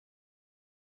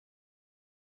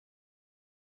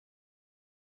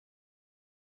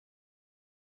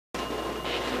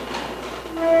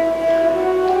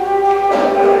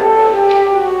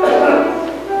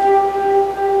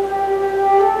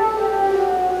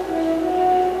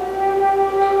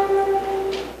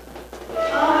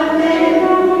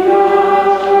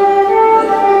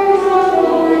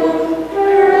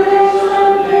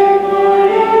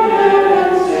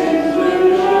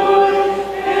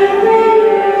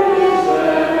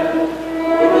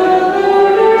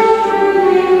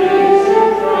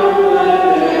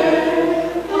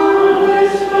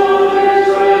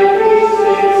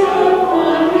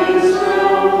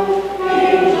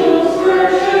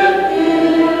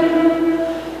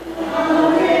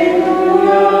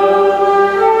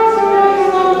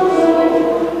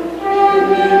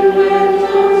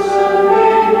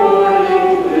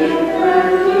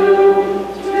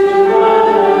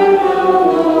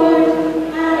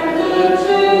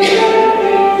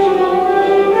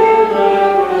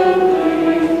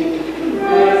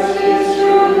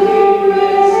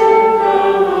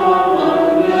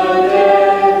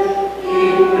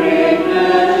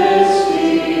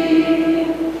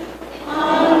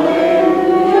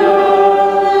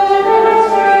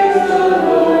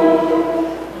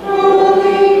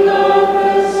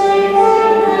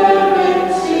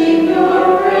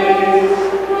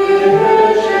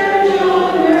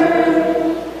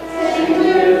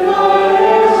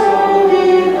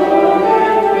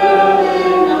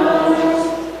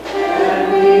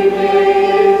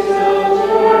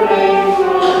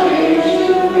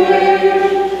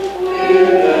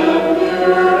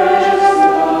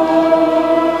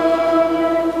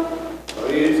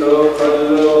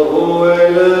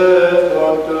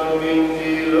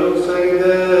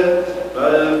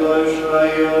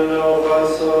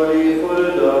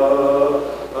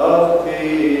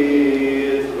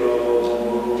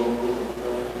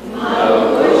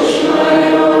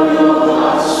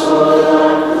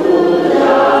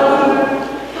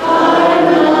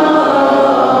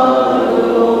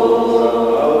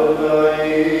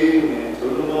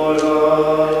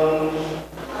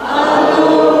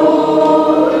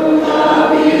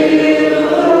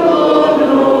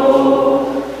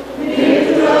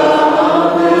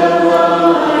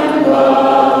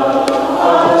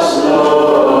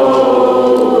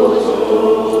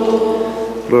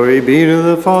Glory be to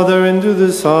the Father, and to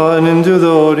the Son, and to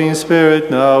the Holy Spirit,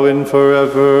 now and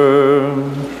forever.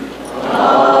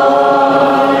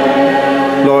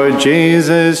 Amen. Lord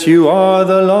Jesus, you are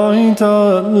the light,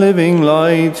 living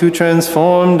light, who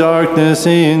transform darkness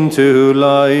into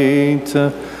light.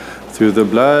 Through the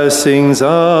blessings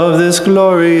of this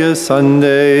glorious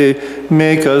Sunday,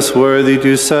 make us worthy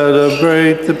to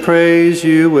celebrate the praise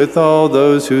you with all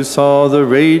those who saw the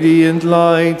radiant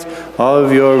light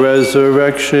of your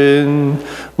resurrection.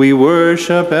 We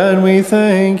worship and we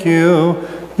thank you,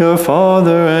 your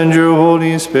Father and your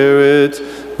Holy Spirit,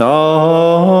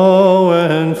 now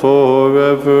and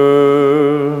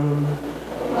forever.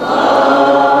 Amen.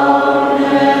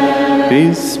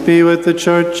 Peace be with the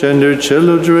Church and her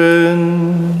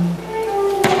children.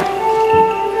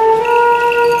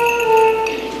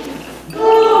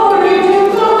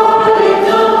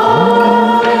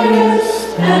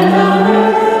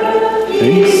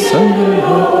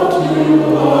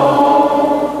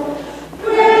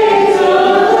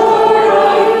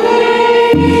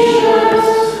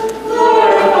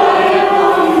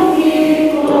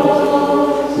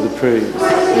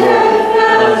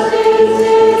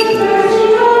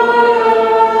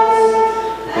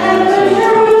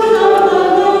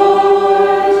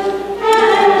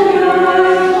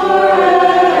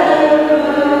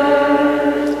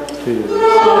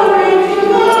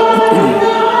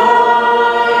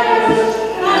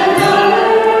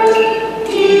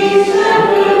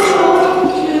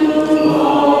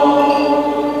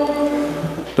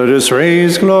 Let us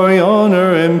raise glory,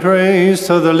 honor, and praise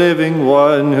to the living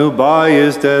one who by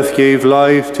his death gave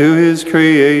life to his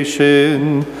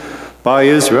creation. By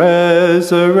his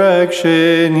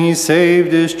resurrection he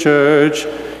saved his church,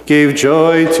 gave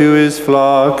joy to his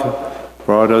flock,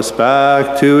 brought us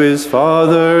back to his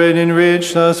Father, and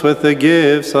enriched us with the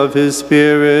gifts of his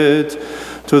Spirit.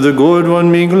 To the good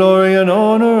one be glory and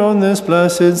honor on this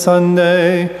blessed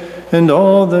Sunday, and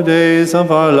all the days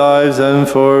of our lives and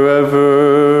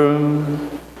forever.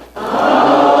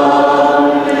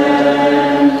 Amen.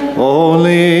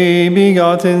 Only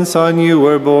begotten Son, you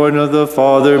were born of the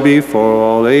Father before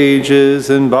all ages,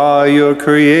 and by your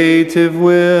creative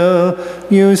will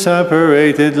you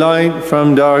separated light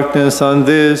from darkness on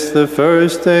this, the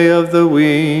first day of the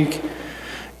week.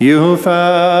 You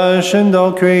fashioned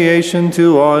all creation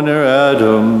to honor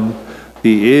Adam,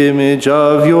 the image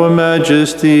of your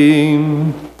majesty.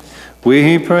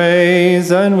 We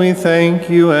praise and we thank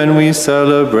you and we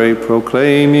celebrate,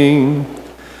 proclaiming,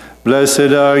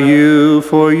 blessed are you,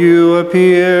 for you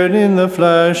appeared in the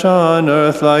flesh on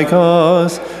earth like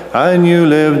us, and you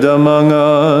lived among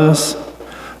us.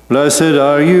 Blessed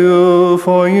are you,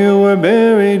 for you were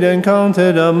buried and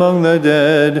counted among the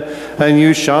dead, and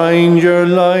you shined your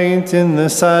light in the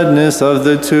sadness of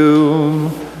the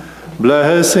tomb.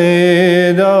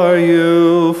 Blessed are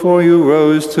you, for you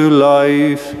rose to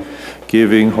life,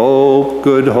 giving hope,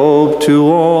 good hope to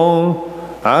all.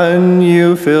 And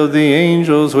you filled the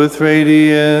angels with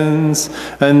radiance,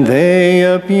 and they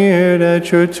appeared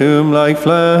at your tomb like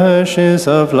flashes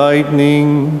of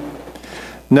lightning.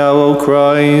 Now, O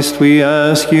Christ, we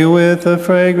ask you with the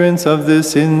fragrance of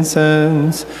this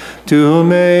incense to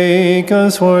make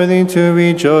us worthy to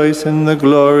rejoice in the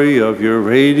glory of your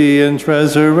radiant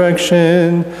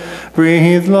resurrection.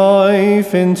 Breathe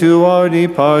life into our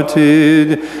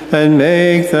departed, and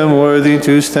make them worthy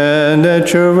to stand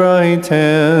at your right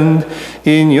hand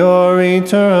in your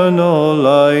eternal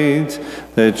light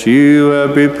that you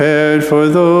have prepared for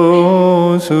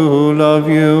those who love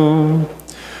you.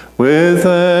 With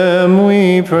them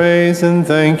we praise and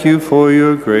thank you for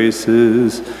your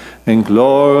graces, and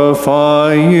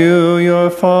glorify you,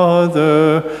 your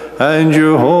Father, and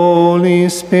your Holy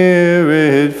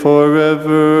Spirit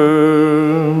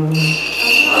forever.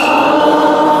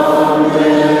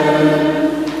 Amen.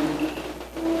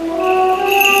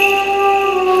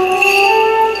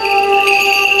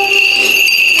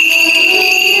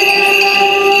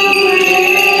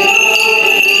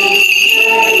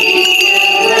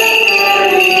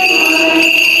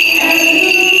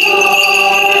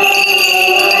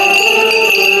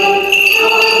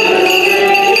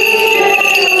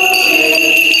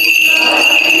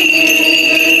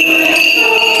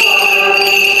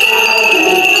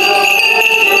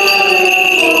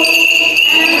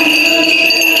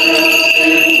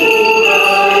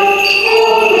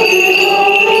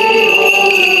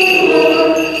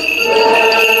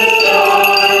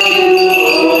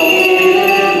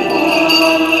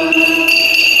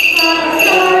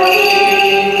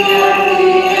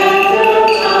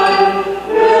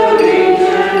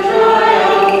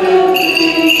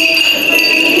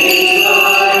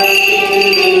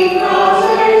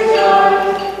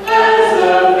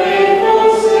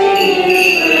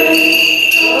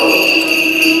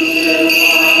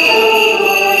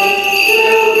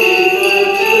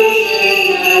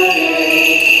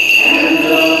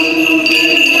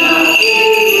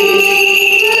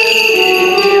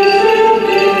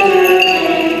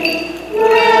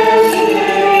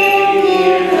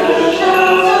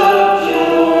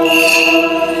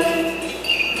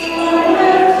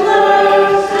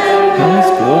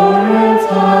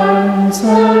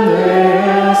 Sunday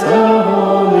as a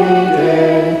holy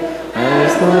day,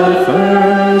 as the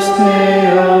first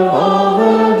day of all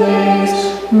the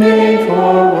days, made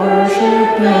for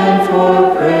worship and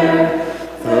for prayer.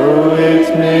 Though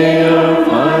it may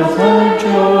afford our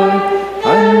joy,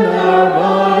 and our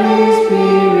bodies be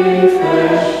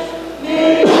refreshed,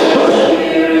 may the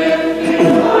Spirit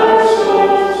fill our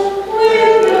souls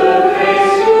with the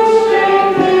grace to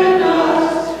strengthen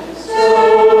us, so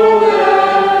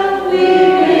that we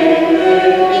may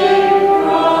live in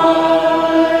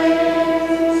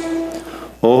Christ.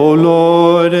 O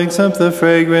Lord, accept the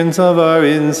fragrance of our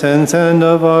incense and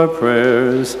of our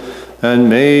prayers, and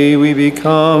may we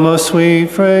become a sweet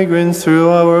fragrance through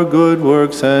our good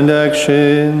works and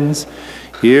actions.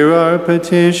 Hear our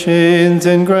petitions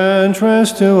and grant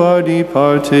rest to our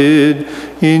departed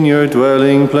in your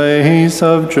dwelling place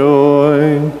of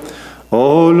joy.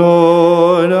 O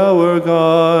Lord, our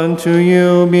God, to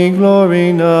you be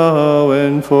glory now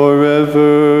and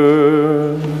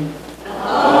forever.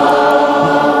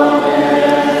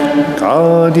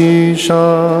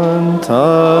 Kadishat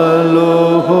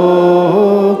aloho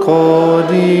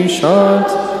kodishat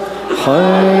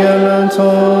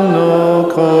hayalatono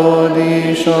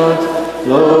kodishat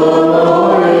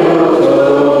lohoyoto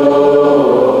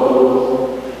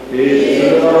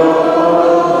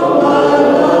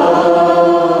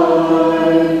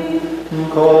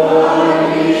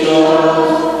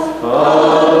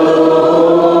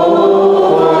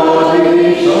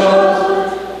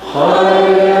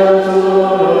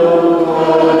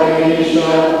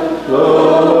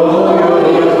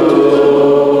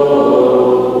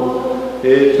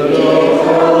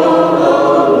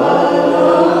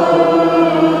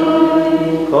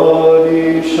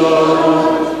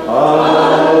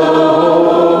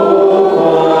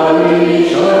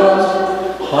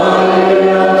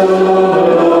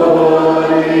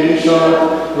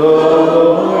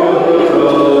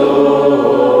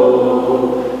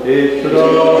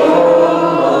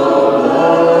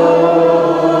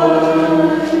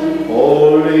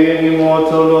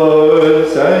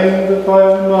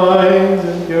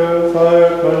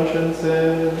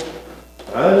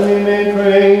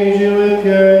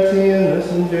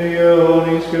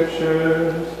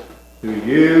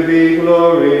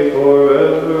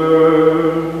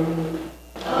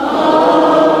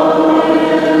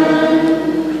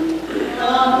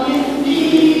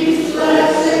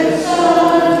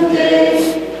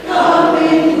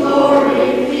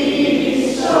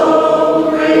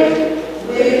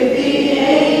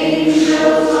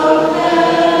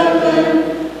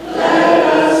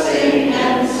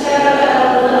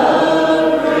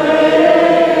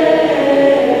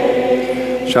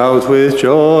Shout with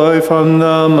joy from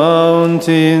the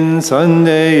mountain,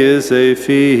 Sunday is a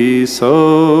feast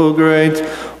so great.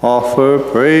 Offer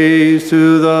praise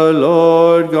to the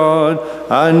Lord God,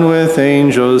 and with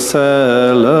angels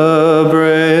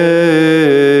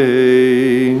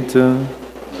celebrate.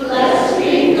 Blessed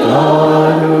be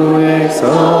God who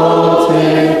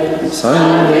exalted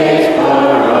Sunday's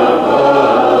power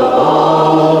above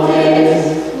all days.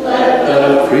 Let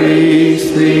the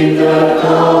priests lead the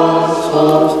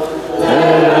Gospels,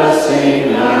 let us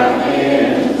sing our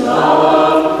hymns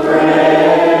of praise.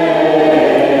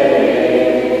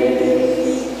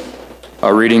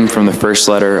 A reading from the first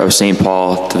letter of St.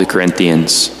 Paul to the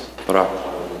Corinthians.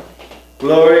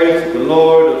 Glory to the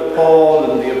Lord of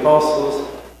Paul and the apostles.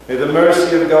 May the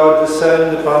mercy of God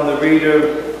descend upon the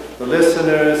reader, the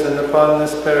listeners, and upon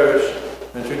this parish,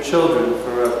 and your children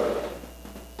forever.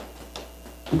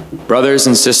 Brothers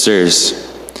and sisters,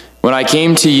 when I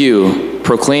came to you,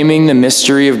 proclaiming the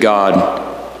mystery of God,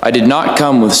 I did not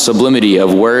come with sublimity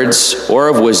of words or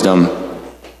of wisdom,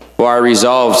 for I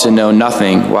resolved to know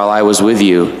nothing while I was with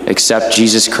you except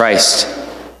Jesus Christ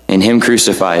and him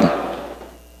crucified.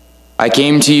 I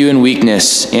came to you in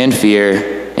weakness and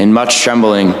fear and much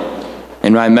trembling,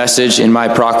 and my message and my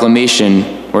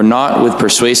proclamation were not with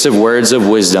persuasive words of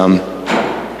wisdom,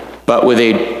 but with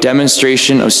a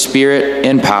demonstration of spirit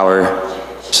and power,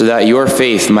 so that your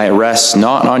faith might rest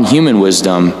not on human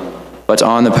wisdom, but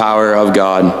on the power of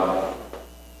God.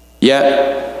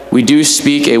 Yet we do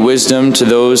speak a wisdom to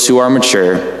those who are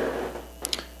mature,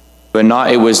 but not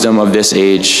a wisdom of this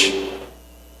age,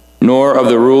 nor of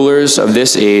the rulers of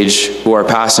this age who are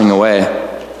passing away.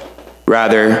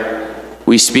 Rather,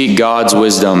 we speak God's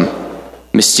wisdom,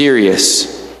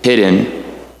 mysterious, hidden,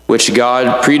 which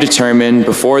God predetermined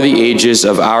before the ages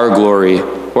of our glory,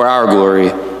 for our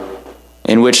glory,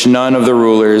 in which none of the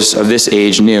rulers of this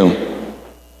age knew.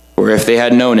 For if they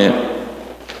had known it,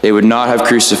 they would not have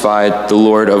crucified the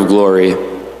Lord of glory.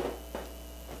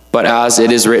 But as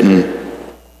it is written,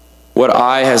 what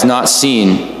eye has not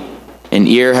seen, and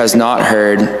ear has not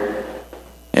heard,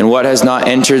 and what has not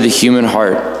entered the human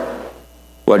heart,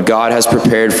 what God has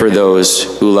prepared for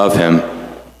those who love him.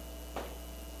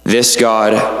 This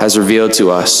God has revealed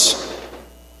to us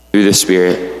through the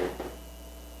Spirit.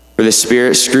 For the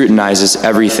Spirit scrutinizes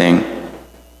everything,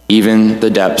 even the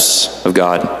depths of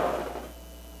God.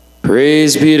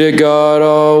 Praise be to God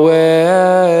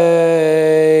always.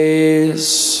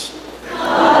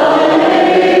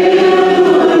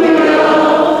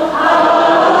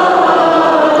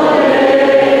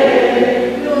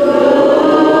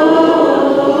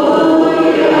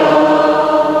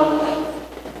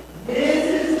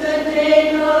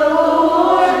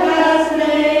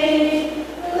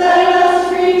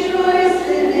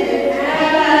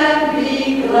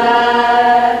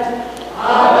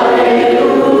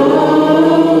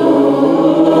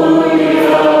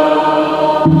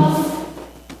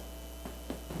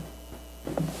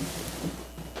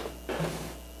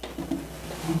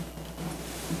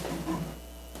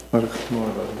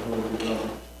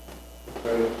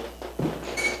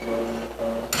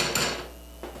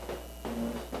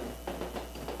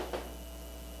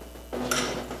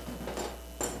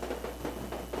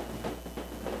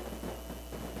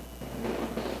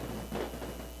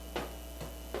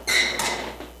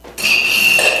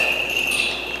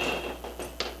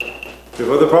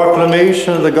 Before the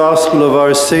proclamation of the gospel of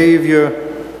our Savior,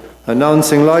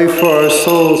 announcing life for our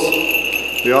souls,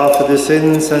 we offer this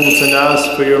incense and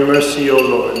ask for your mercy, O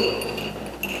Lord.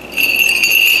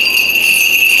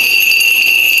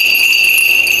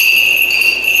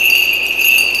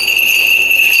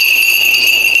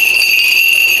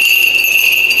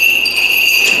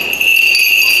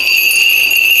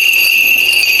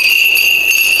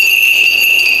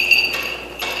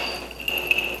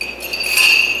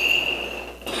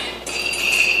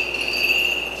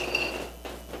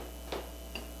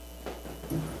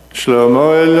 Shlomo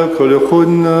el kol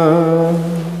chudna.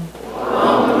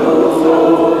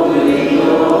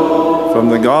 From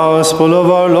the Gospel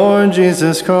of our Lord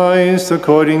Jesus Christ,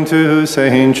 according to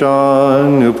St.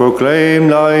 John, who proclaimed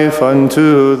life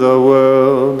unto the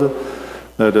world.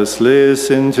 Let us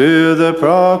listen to the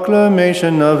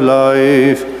proclamation of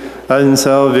life and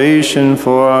salvation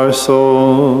for our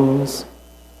souls.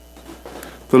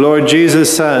 The Lord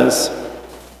Jesus says,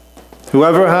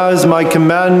 "Whoever has my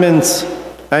commandments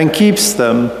and keeps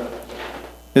them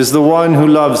is the one who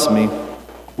loves me.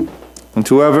 And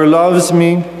whoever loves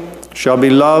me shall be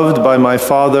loved by my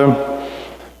Father,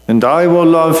 and I will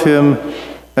love him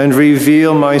and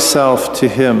reveal myself to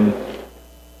him."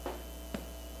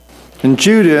 And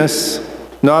Judas,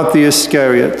 not the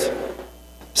Iscariot,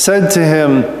 said to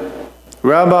him,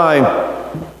 "Rabbi,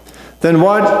 then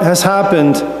what has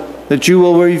happened that you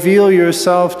will reveal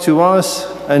yourself to us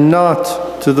and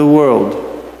not to the world?"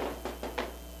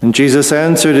 And Jesus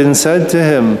answered and said to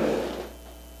him,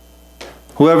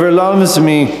 "Whoever loves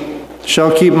me shall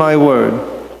keep my word,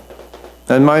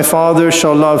 and my Father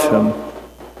shall love him,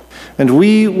 and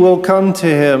we will come to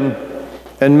him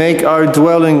and make our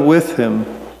dwelling with him.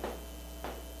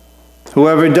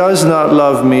 Whoever does not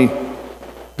love me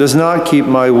does not keep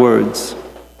my words.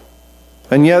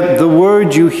 And yet the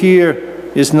word you hear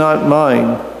is not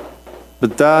mine,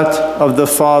 but that of the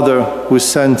Father who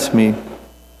sent me.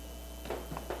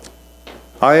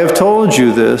 I have told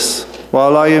you this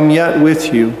while I am yet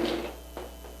with you.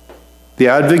 The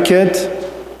Advocate,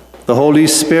 the Holy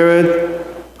Spirit,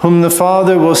 whom the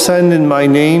Father will send in my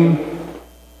name,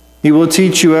 he will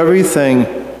teach you everything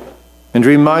and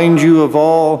remind you of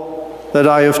all that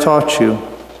I have taught you.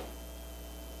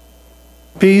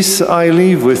 Peace I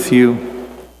leave with you.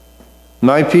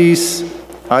 My peace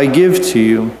I give to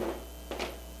you.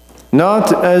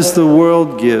 Not as the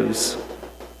world gives,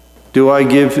 do I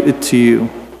give it to you.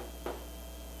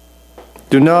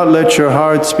 Do not let your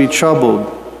hearts be troubled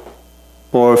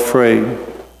or afraid."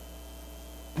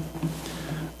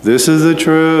 This is the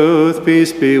truth.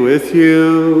 Peace be with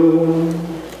you.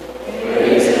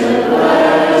 Praise and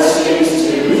blessings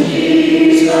to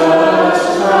Jesus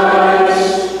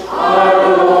Christ,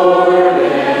 our Lord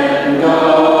and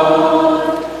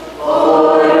God,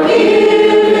 for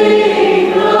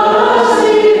giving us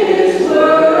his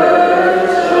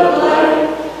words of life.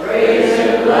 Praise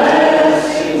and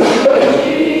blessings to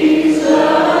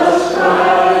Jesus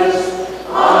Christ,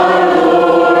 our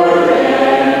Lord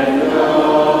and God.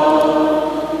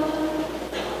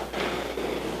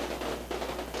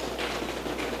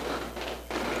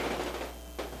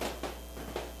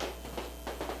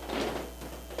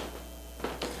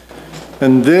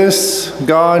 And this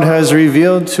God has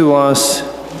revealed to us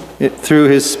through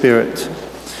his Spirit.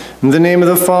 In the name of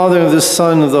the Father, and of the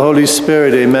Son, and of the Holy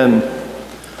Spirit, amen.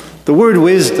 The word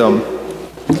wisdom,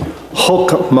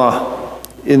 chokmah,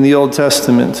 in the Old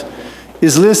Testament,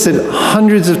 is listed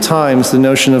hundreds of times, the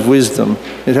notion of wisdom.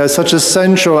 It has such a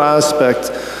central aspect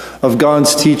of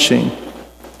God's teaching,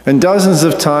 and dozens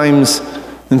of times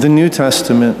in the New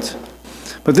Testament.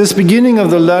 But this beginning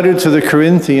of the letter to the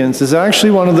Corinthians is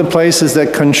actually one of the places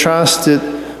that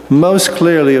contrasted most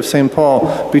clearly of St.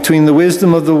 Paul between the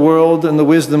wisdom of the world and the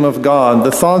wisdom of God,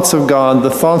 the thoughts of God,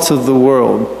 the thoughts of the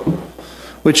world,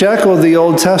 which echo the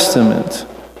Old Testament.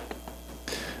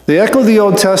 They echo the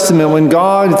Old Testament when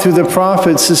God, through the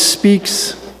prophets,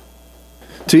 speaks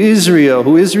to Israel,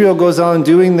 who Israel goes on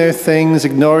doing their things,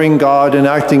 ignoring God and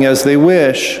acting as they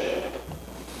wish.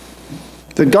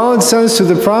 That God says to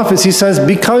the prophets, he says,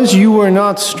 because you were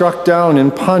not struck down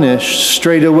and punished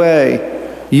straight away,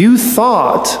 you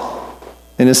thought,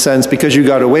 in a sense, because you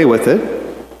got away with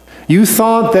it, you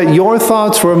thought that your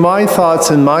thoughts were my thoughts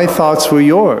and my thoughts were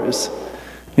yours.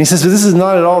 And he says, but this is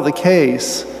not at all the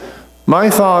case. My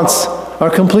thoughts are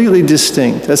completely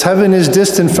distinct. As heaven is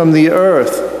distant from the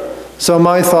earth, so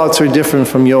my thoughts are different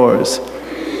from yours.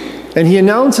 And he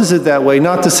announces it that way,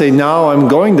 not to say, now I'm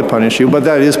going to punish you, but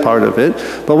that is part of it.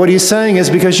 But what he's saying is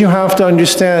because you have to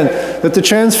understand that the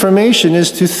transformation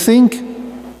is to think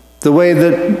the way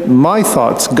that my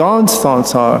thoughts, God's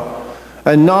thoughts are,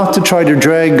 and not to try to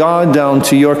drag God down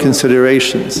to your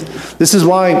considerations. This is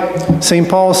why St.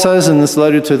 Paul says in this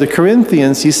letter to the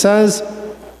Corinthians, he says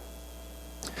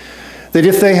that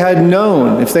if they had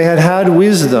known, if they had had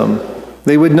wisdom,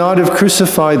 they would not have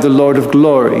crucified the Lord of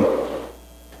glory.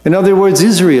 In other words,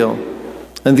 Israel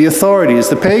and the authorities,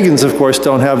 the pagans, of course,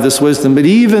 don't have this wisdom, but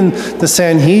even the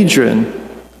Sanhedrin,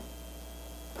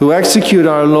 who execute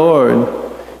our Lord,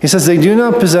 he says they do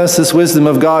not possess this wisdom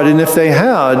of God, and if they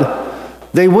had,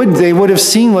 they would have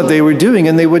seen what they were doing,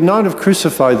 and they would not have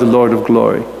crucified the Lord of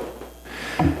glory.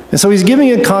 And so he's giving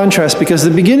a contrast, because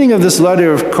the beginning of this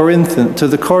letter of to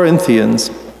the Corinthians,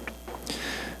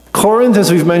 Corinth,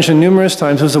 as we've mentioned numerous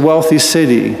times, was a wealthy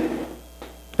city.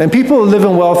 And people who live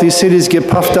in wealthy cities get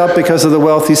puffed up because of the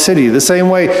wealthy city. The same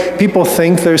way people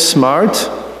think they're smart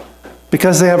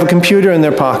because they have a computer in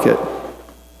their pocket.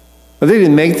 But they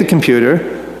didn't make the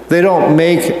computer. They don't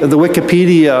make the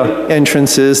Wikipedia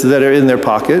entrances that are in their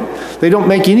pocket. They don't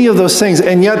make any of those things,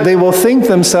 and yet they will think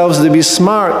themselves to be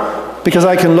smart because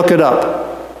I can look it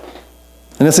up.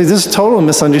 And it's like this is total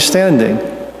misunderstanding.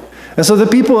 And so the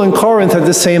people in Corinth had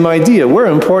the same idea. We're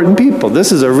important people.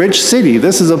 This is a rich city.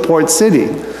 This is a port city.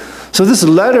 So this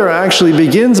letter actually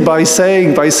begins by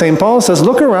saying, by St. Paul says,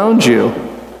 look around you.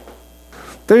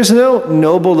 There's no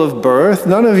noble of birth.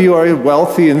 None of you are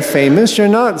wealthy and famous. You're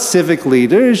not civic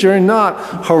leaders. You're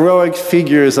not heroic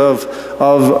figures of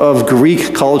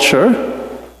Greek culture.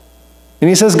 And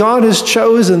he says, God has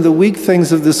chosen the weak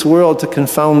things of this world to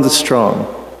confound the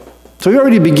strong. So he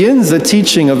already begins the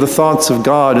teaching of the thoughts of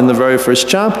God in the very first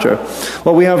chapter.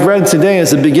 What we have read today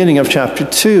is the beginning of chapter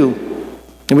 2.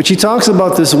 In which he talks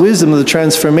about this wisdom of the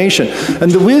transformation.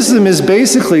 And the wisdom is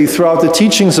basically throughout the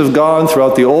teachings of God,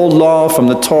 throughout the old law, from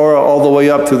the Torah all the way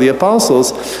up to the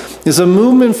apostles, is a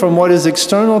movement from what is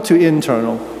external to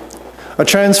internal. A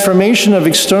transformation of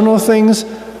external things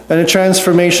and a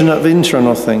transformation of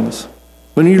internal things.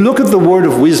 When you look at the word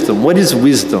of wisdom, what is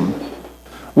wisdom?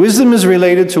 Wisdom is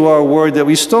related to our word that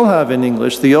we still have in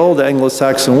English, the old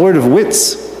Anglo-Saxon word of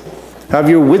wits. Have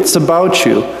your wits about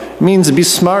you. Means be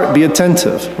smart, be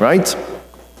attentive, right?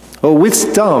 Well,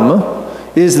 wisdom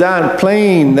is that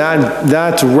plane,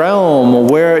 that realm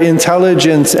where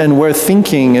intelligence and where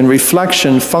thinking and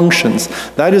reflection functions.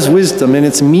 That is wisdom in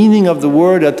its meaning of the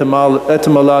word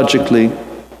etymologically.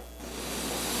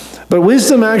 But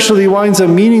wisdom actually winds up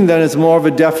meaning that it's more of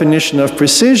a definition of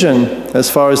precision,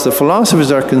 as far as the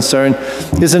philosophers are concerned,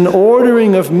 is an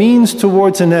ordering of means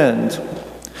towards an end.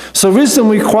 So wisdom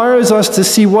requires us to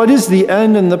see what is the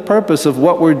end and the purpose of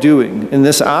what we're doing in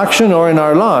this action or in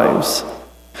our lives,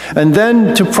 and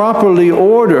then to properly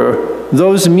order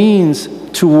those means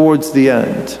towards the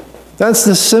end. That's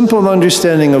the simple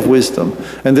understanding of wisdom.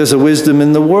 And there's a wisdom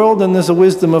in the world and there's a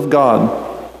wisdom of God.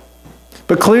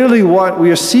 But clearly what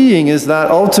we are seeing is that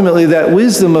ultimately that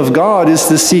wisdom of God is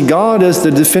to see God as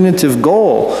the definitive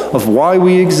goal of why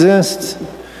we exist.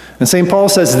 And St. Paul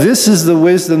says this is the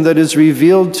wisdom that is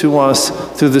revealed to us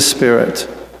through the Spirit.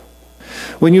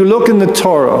 When you look in the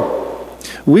Torah,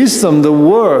 wisdom, the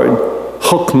word,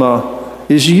 chokmah,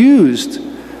 is used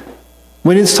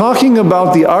when it's talking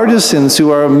about the artisans who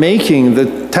are making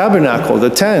the tabernacle, the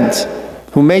tent,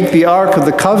 who make the Ark of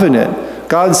the Covenant.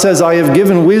 God says, I have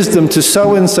given wisdom to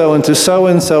so-and-so and to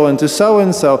so-and-so and to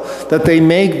so-and-so, that they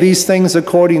make these things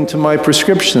according to my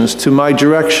prescriptions, to my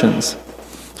directions.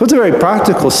 So it's a very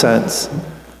practical sense.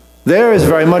 There is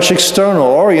very much external,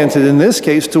 oriented in this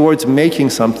case towards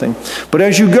making something. But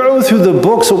as you go through the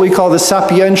books, what we call the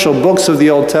sapiential books of the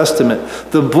Old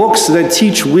Testament, the books that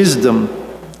teach wisdom,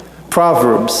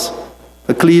 Proverbs,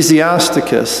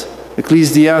 Ecclesiasticus,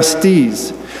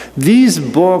 Ecclesiastes, these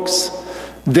books,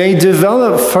 they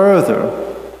develop further.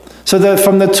 So that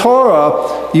from the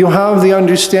Torah, you have the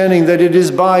understanding that it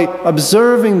is by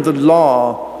observing the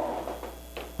law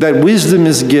that wisdom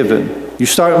is given. You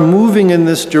start moving in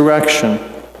this direction.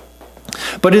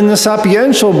 But in the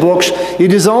sapiential books,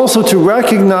 it is also to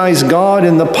recognize God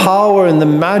in the power and the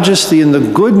majesty and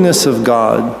the goodness of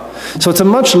God. So it's a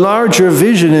much larger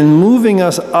vision in moving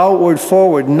us outward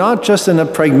forward, not just in a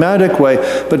pragmatic way,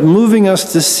 but moving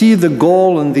us to see the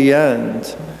goal and the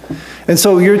end. And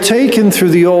so you're taken through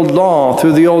the Old Law,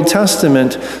 through the Old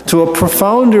Testament, to a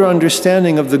profounder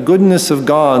understanding of the goodness of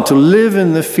God, to live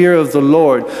in the fear of the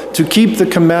Lord, to keep the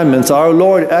commandments. Our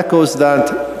Lord echoes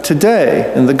that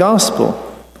today in the Gospel,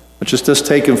 which is just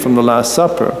taken from the Last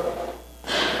Supper.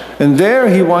 And there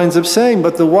he winds up saying,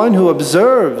 but the one who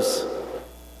observes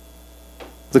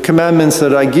the commandments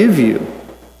that I give you,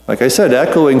 like I said,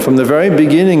 echoing from the very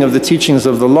beginning of the teachings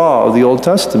of the law of the Old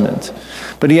Testament.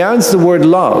 But he adds the word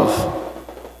love,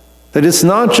 that it's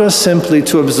not just simply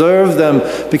to observe them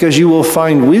because you will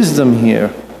find wisdom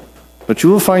here, but you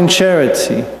will find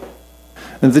charity.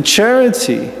 And the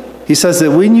charity, he says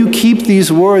that when you keep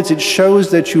these words, it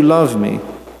shows that you love me.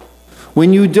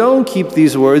 When you don't keep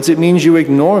these words, it means you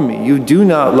ignore me. You do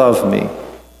not love me.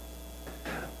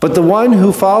 But the one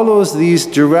who follows these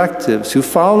directives, who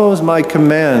follows my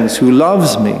commands, who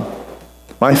loves me,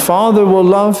 my Father will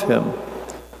love him,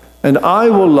 and I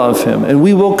will love him, and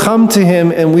we will come to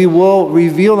him and we will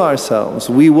reveal ourselves.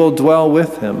 We will dwell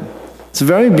with him. It's a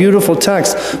very beautiful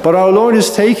text, but our Lord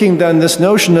is taking then this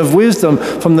notion of wisdom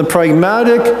from the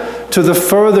pragmatic to the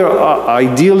further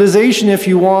idealization, if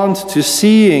you want, to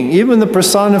seeing, even the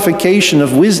personification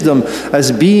of wisdom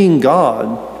as being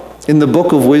God in the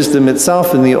book of wisdom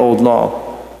itself in the Old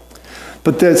Law.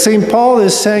 But that St. Paul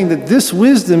is saying that this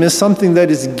wisdom is something that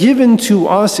is given to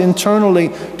us internally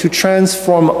to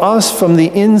transform us from the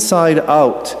inside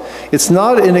out. It's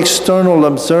not an external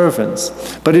observance,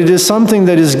 but it is something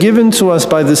that is given to us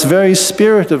by this very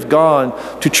Spirit of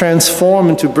God to transform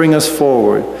and to bring us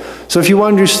forward. So if you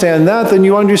understand that, then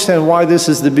you understand why this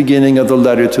is the beginning of the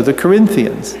letter to the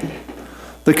Corinthians.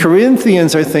 The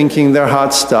Corinthians are thinking they're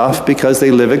hot stuff because they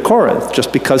live at Corinth,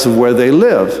 just because of where they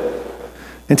live.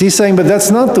 And he's saying, but that's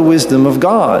not the wisdom of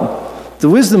God. The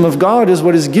wisdom of God is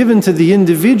what is given to the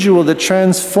individual that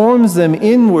transforms them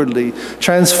inwardly,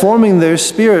 transforming their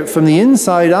spirit from the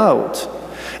inside out.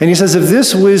 And he says, if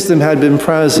this wisdom had been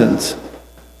present,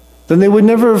 then they would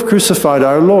never have crucified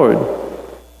our Lord.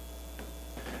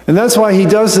 And that's why he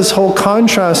does this whole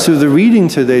contrast through the reading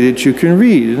today that you can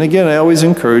read. And again, I always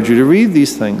encourage you to read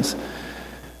these things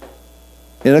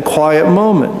in a quiet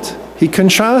moment. He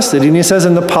contrasts it, and he says,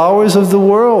 in the powers of the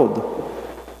world,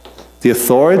 the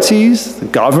authorities, the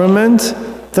government,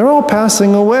 they're all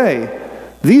passing away.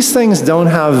 These things don't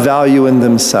have value in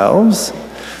themselves.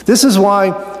 This is why,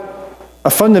 a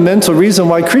fundamental reason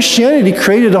why Christianity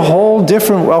created a whole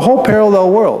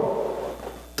parallel world.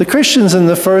 The Christians in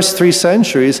the first 3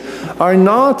 centuries are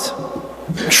not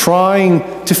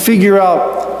trying to figure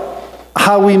out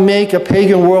how we make a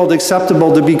pagan world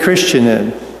acceptable to be Christian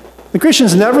in. The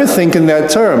Christians never think in that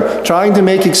term, trying to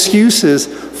make excuses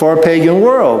for a pagan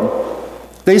world.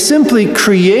 They simply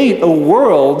create a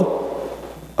world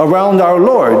around our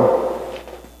Lord.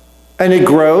 And it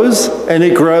grows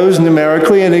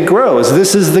numerically, and it grows.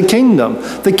 This is the kingdom.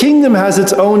 The kingdom has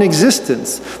its own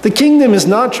existence. The kingdom is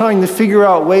not trying to figure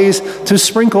out ways to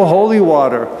sprinkle holy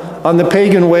water on the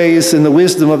pagan ways and the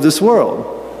wisdom of this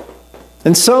world.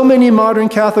 And so many modern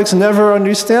Catholics never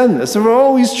understand this. They're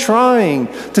always trying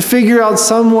to figure out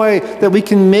some way that we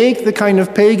can make the kind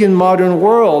of pagan modern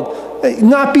world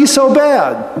not be so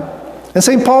bad. And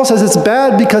St. Paul says it's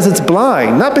bad because it's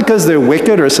blind, not because they're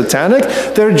wicked or satanic.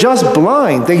 They're just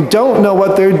blind. They don't know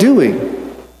what they're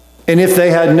doing. And if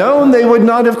they had known, they would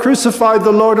not have crucified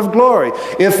the Lord of glory.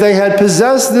 If they had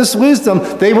possessed this wisdom,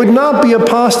 they would not be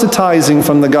apostatizing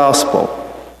from the gospel.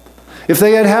 If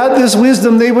they had had this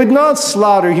wisdom, they would not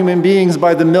slaughter human beings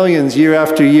by the millions year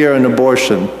after year in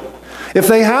abortion. If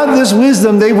they had this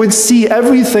wisdom, they would see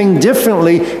everything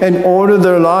differently and order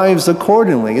their lives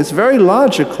accordingly. It's very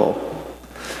logical.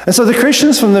 And so the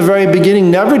Christians from the very beginning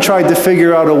never tried to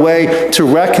figure out a way to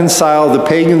reconcile the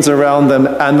pagans around them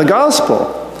and the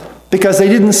gospel, because they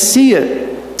didn't see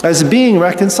it as being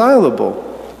reconcilable.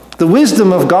 The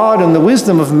wisdom of God and the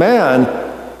wisdom of man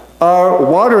are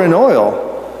water and oil.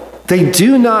 They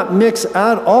do not mix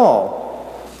at all.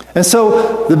 And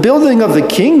so the building of the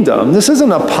kingdom, this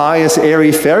isn't a pious,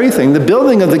 airy-fairy thing. The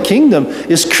building of the kingdom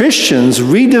is Christians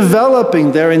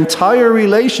redeveloping their entire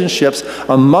relationships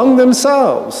among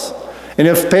themselves. And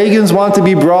if pagans want to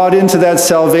be brought into that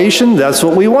salvation, that's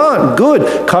what we want.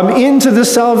 Good. Come into the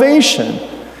salvation.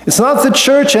 It's not the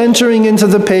church entering into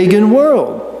the pagan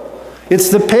world. It's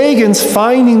the pagans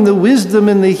finding the wisdom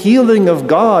and the healing of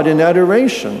God in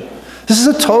adoration. This is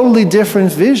a totally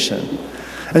different vision.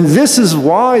 And this is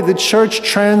why the church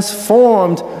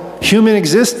transformed human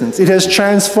existence. It has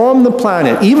transformed the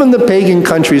planet. Even the pagan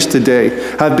countries today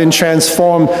have been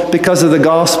transformed because of the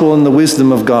gospel and the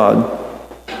wisdom of God.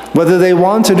 Whether they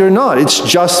want it or not, it's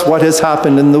just what has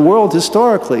happened in the world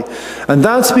historically. And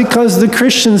that's because the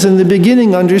Christians in the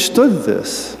beginning understood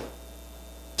this.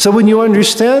 So when you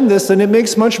understand this, then it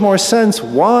makes much more sense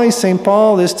why St.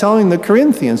 Paul is telling the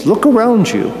Corinthians, look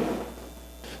around you.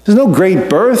 There's no great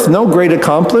birth, no great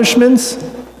accomplishments.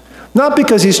 Not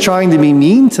because he's trying to be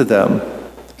mean to them.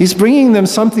 He's bringing them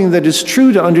something that is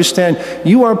true to understand.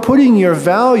 You are putting your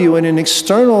value in an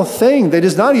external thing that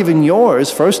is not even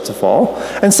yours, first of all.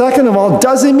 And second of all,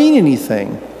 doesn't mean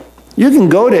anything. You can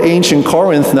go to ancient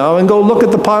Corinth now and go look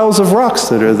at the piles of rocks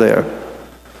that are there.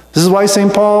 This is why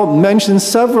St. Paul mentions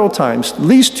several times, at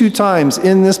least 2 times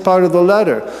in this part of the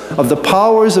letter, of the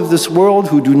powers of this world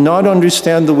who do not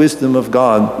understand the wisdom of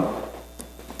God.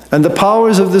 And the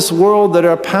powers of this world that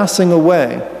are passing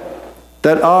away,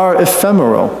 that are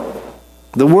ephemeral.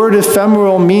 The word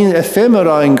ephemeral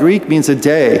ephemera in Greek means a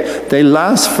day. They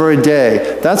last for a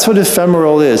day. That's what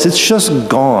ephemeral is. It's just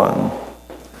gone.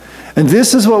 And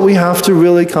this is what we have to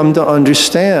really come to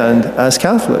understand as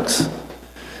Catholics,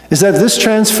 is that this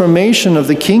transformation of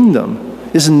the kingdom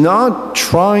is not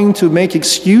trying to make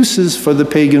excuses for the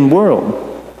pagan world.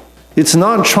 It's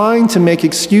not trying to make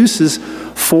excuses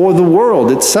for the world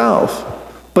itself,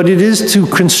 but it is to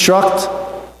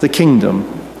construct the kingdom.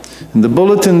 In the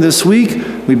bulletin this week,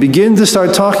 we begin to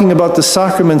start talking about the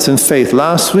sacraments and faith.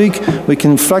 Last week, we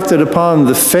reflected upon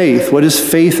the faith. What does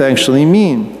faith actually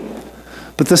mean?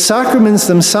 But the sacraments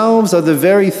themselves are the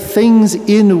very things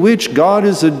in which God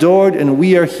is adored and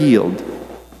we are healed.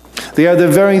 They are the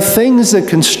very things that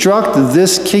construct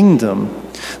this kingdom.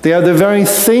 They are the very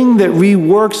thing that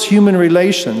reworks human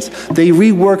relations. They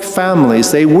rework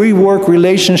families. They rework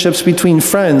relationships between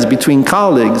friends, between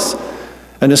colleagues,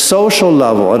 at a social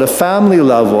level, at a family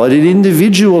level, at an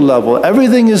individual level.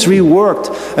 Everything is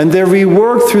reworked, and they're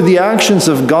reworked through the actions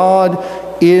of God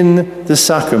in the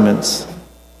sacraments.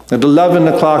 At 11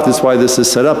 o'clock, that's why this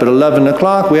is set up, at 11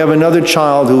 o'clock, we have another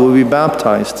child who will be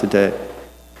baptized today,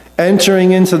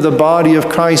 entering into the body of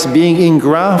Christ, being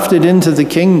engrafted into the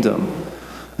kingdom.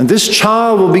 And this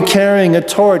child will be carrying a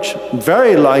torch,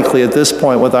 very likely at this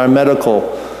point with our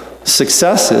medical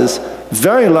successes,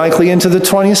 very likely into the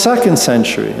 22nd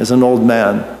century as an old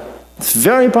man. It's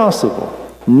very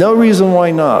possible. No reason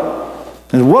why not.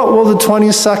 And what will the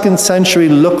 22nd century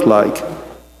look like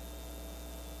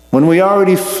when we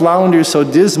already flounder so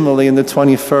dismally in the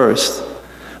 21st?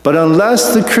 But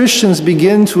unless the Christians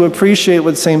begin to appreciate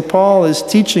what St. Paul is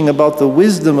teaching about the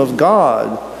wisdom of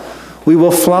God, we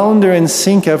will flounder and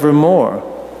sink ever more.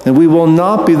 And we will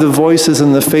not be the voices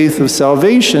in the faith of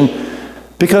salvation,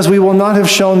 because we will not have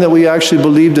shown that we actually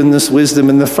believed in this wisdom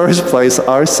in the first place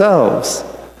ourselves.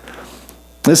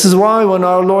 This is why when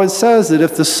our Lord says that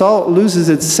if the salt loses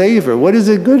its savor, what is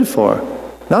it good for?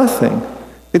 Nothing.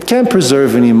 It can't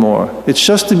preserve anymore. It's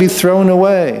just to be thrown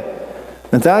away.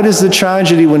 And that is the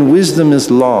tragedy when wisdom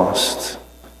is lost.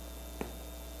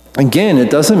 Again, it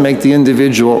doesn't make the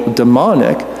individual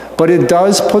demonic, but it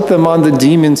does put them on the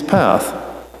demon's path.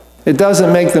 It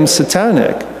doesn't make them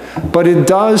satanic, but it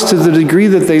does, to the degree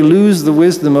that they lose the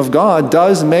wisdom of God,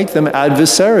 does make them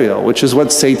adversarial, which is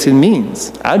what Satan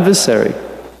means, adversary.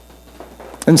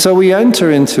 And so we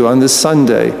enter into, on this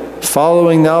Sunday,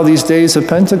 following now these days of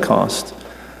Pentecost,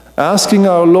 asking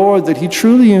our Lord that He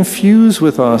truly infuse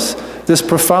with us this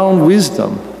profound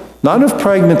wisdom, not of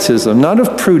pragmatism, not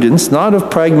of prudence, not of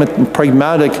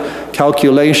pragmatic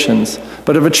calculations,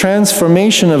 but of a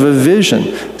transformation of a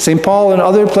vision. St. Paul in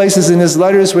other places in his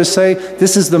letters will say,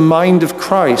 this is the mind of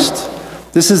Christ.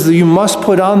 You must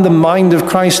put on the mind of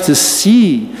Christ to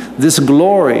see this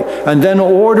glory, and then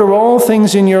order all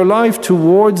things in your life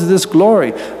towards this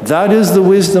glory. That is the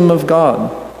wisdom of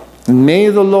God. And may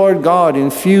the Lord God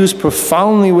infuse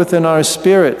profoundly within our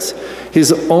spirits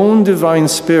his own divine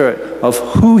spirit of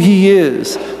who he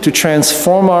is to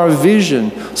transform our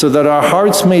vision so that our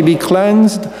hearts may be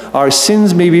cleansed, our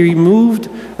sins may be removed,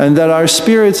 and that our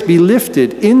spirits be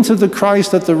lifted into the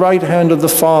Christ at the right hand of the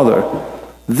Father.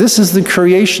 This is the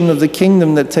creation of the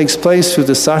kingdom that takes place through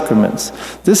the sacraments.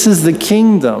 This is the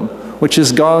kingdom which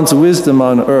is God's wisdom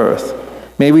on earth.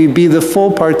 May we be the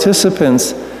full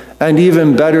participants and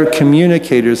even better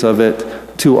communicators of it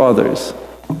to others.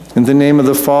 In the name of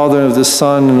the Father, and of the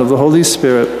Son, and of the Holy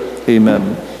Spirit,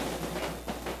 amen.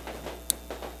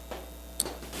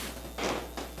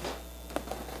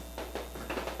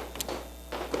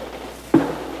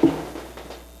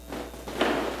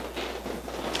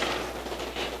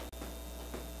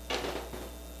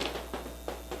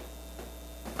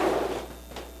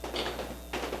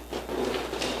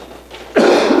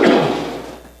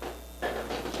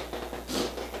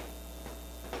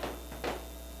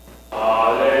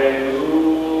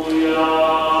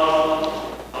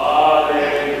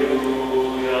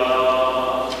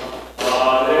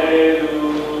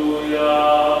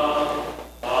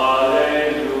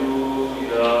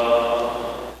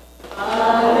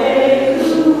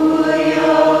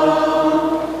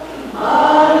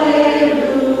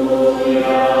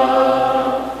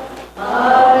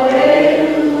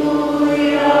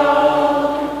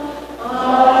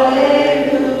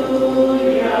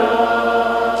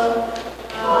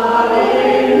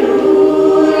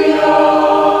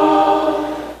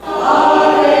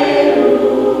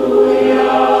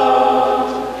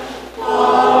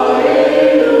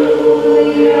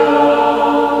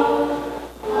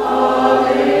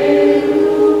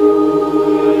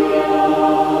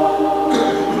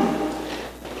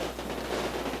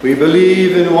 We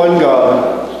believe in one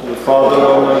God, the Father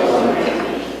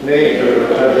Almighty, maker of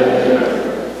heaven and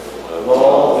earth, of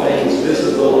all things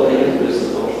visible and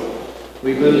invisible.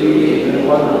 We believe in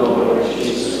one Lord,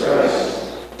 Jesus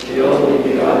Christ, the only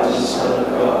begotten Son of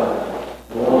God,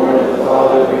 born of the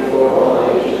Father before all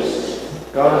ages,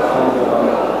 God from God,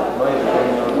 light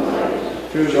from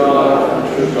light, true God from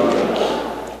true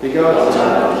God, begotten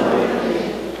of Mary,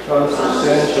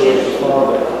 consubstantial with the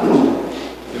Father,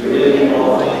 creating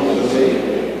all things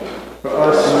made. For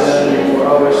us men and for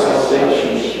our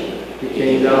salvation, he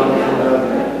came down from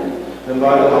heaven, and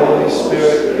by the Holy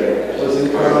Spirit was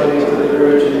incarnate into the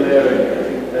Virgin Mary,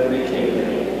 and became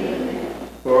man.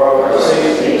 For our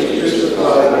sake he was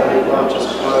crucified under Pontius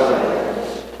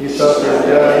Pilate. He suffered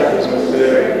death and was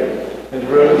buried, and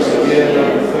rose again on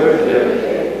the third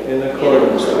day, in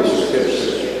accordance with the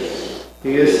Scriptures.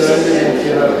 He ascended into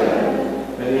heaven,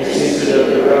 and is seated at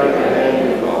the right hand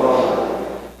of the Father.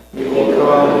 He will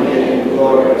come again in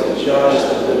glory to judge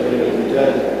the living and the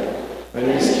dead, and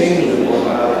his kingdom will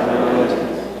have no end.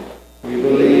 We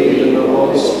believe in the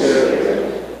Holy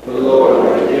Spirit, the Lord,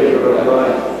 the giver of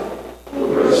life, who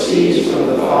proceeds from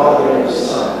the Father and the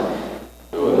Son,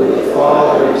 who with the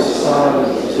Father and the Son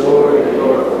is adored and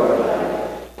glorified,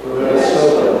 who has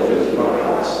spoken with his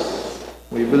prophets.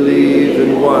 We believe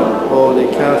in one holy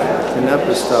Catholic and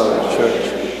Apostolic Church.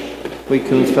 We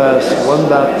confess one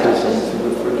baptism for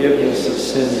the forgiveness of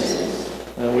sins,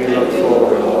 and we look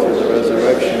forward to the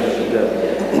resurrection of the dead.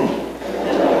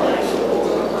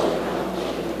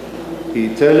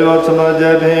 Itelot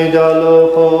madebhe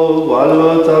daloho,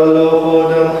 walot aloho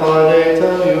dam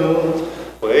hanetayut,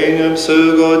 weinem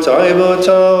sugo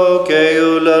taibota,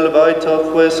 keul albaitoch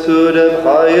weskudem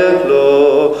hayeklo,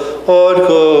 od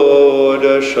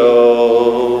kodashochem.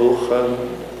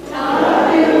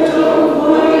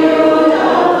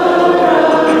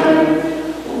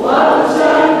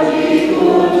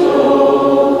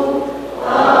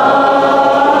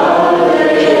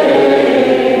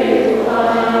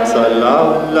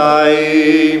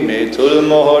 Metul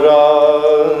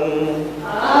Mohoran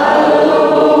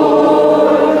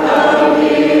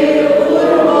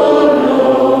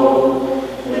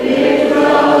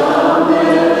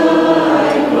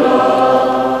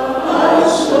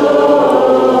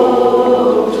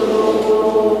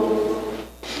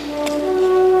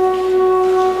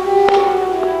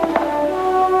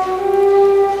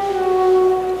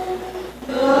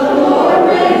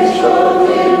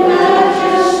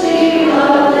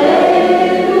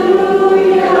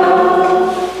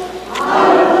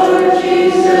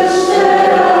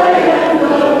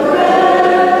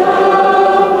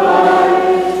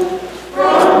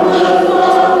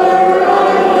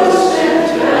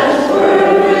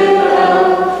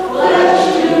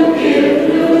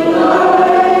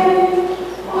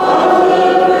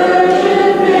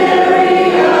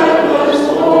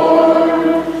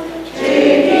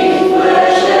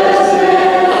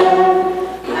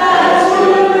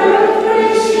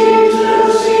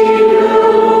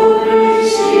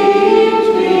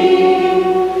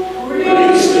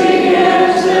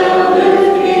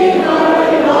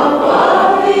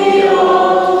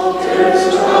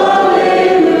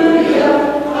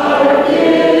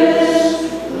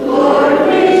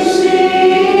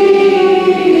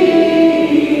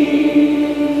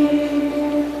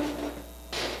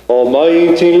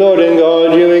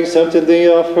accepted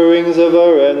the offerings of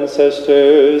our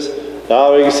ancestors.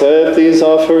 Now accept these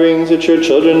offerings that your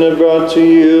children have brought to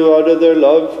you out of their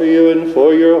love for you and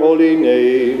for your holy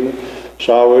name.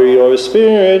 Shower your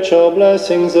spiritual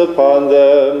blessings upon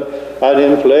them, and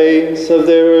in place of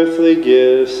their earthly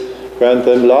gifts, grant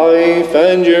them life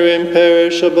and your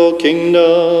imperishable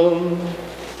kingdom.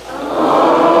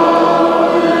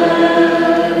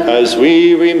 As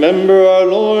we remember our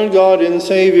Lord God and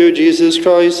Savior Jesus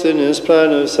Christ and his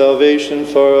plan of salvation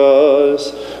for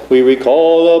us, we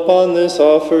recall upon this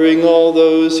offering all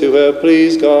those who have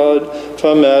pleased God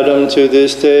from Adam to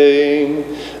this day,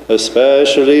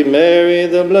 especially Mary,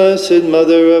 the Blessed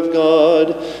Mother of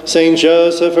God, Saint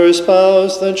Joseph, her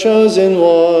spouse, the chosen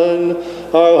one,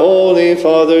 our Holy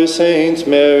Father, Saint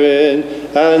Marin,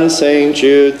 and Saint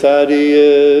Jude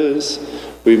Thaddeus.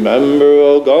 Remember,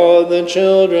 O God, the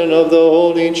children of the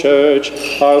Holy Church,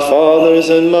 our fathers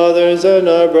and mothers, and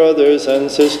our brothers and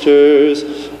sisters,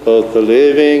 both the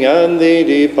living and the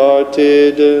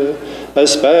departed,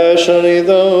 especially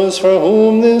those for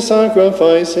whom this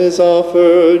sacrifice is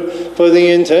offered, for the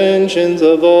intentions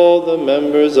of all the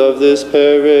members of this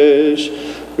parish.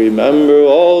 Remember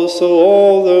also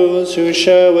all those who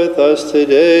share with us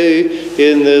today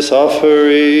in this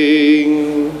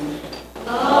offering.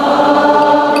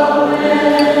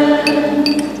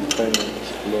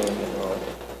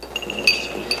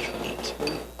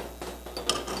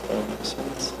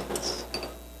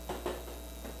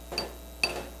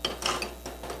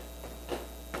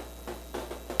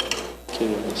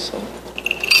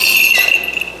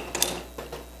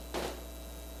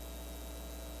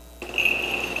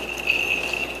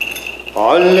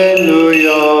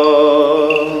 Alleluia.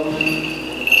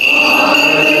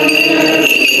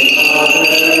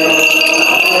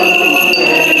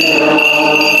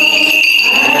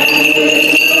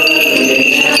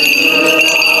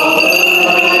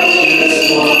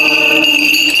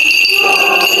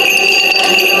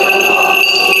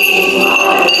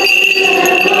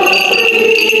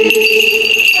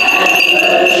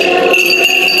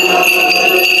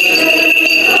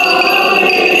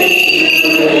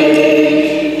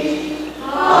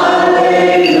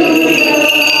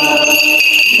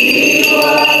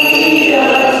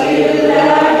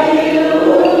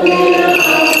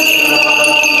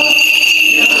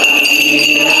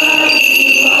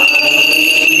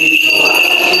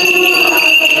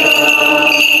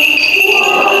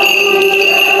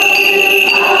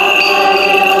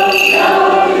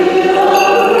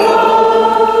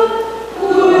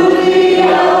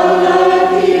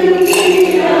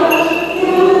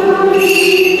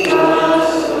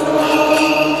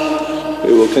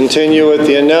 Continue with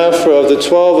the anaphora of the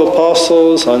 12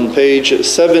 apostles on page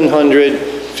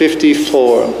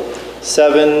 754.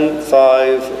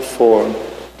 754.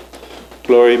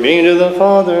 Glory be to the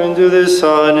Father, and to the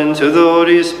Son, and to the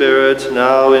Holy Spirit,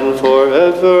 now and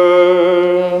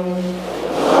forever.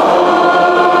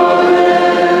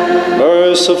 Amen.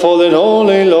 Merciful and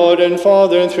holy Lord and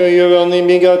Father, through your only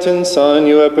begotten Son,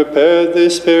 you have prepared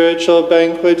this spiritual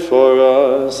banquet for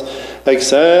us.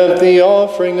 Accept the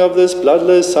offering of this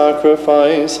bloodless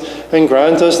sacrifice, and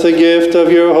grant us the gift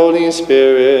of your Holy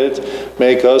Spirit.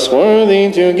 Make us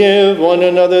worthy to give one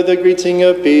another the greeting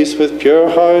of peace with pure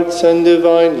hearts and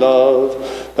divine love,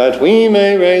 that we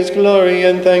may raise glory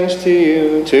and thanks to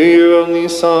you, to your only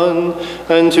Son,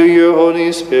 and to your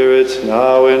Holy Spirit,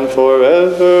 now and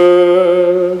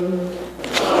forever.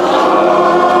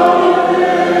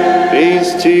 Amen.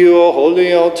 Peace to you, O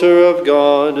holy altar of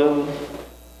God.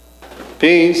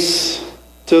 Peace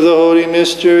to the holy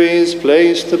mysteries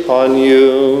placed upon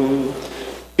you.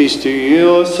 Peace to you,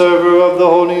 O server of the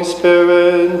Holy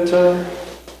Spirit.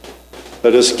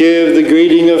 Let us give the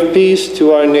greeting of peace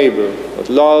to our neighbor,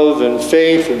 with love and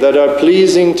faith that are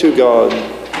pleasing to God.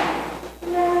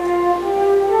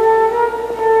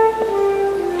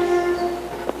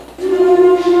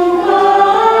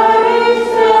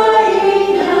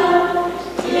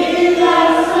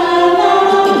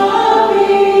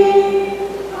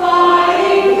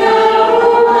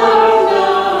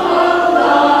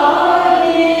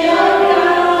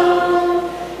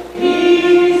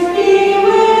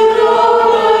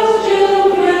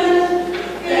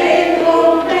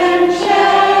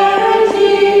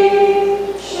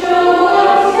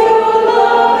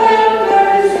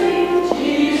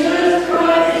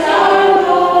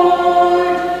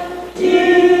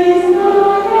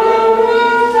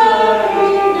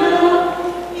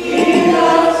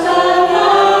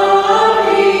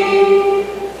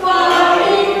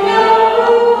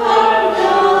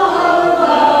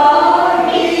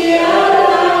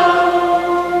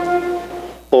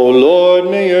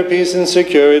 peace and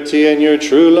security, and your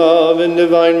true love and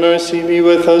divine mercy be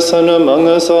with us and among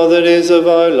us all the days of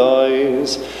our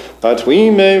lives, that we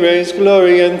may raise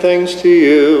glory and thanks to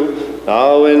you,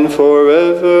 now and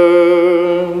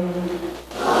forever.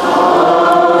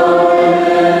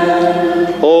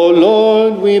 Amen. O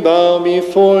Lord, we bow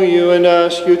before you and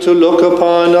ask you to look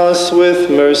upon us with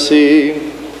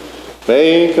mercy.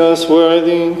 Make us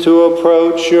worthy to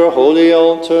approach your holy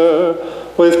altar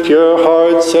with pure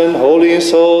hearts and holy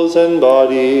souls and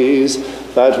bodies,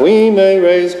 that we may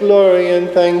raise glory and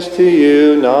thanks to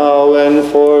you now and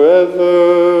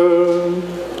forever.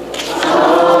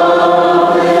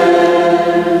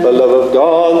 Amen. The love of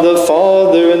God the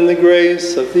Father and the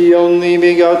grace of the only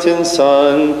begotten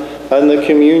Son and the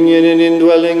communion and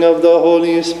indwelling of the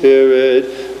Holy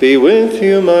Spirit be with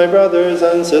you, my brothers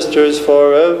and sisters,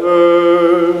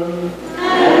 forever.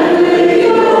 And with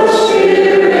your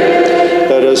spirit.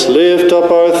 Let us lift up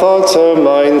our thoughts, our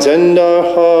minds, and our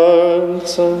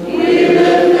hearts. We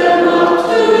lift them up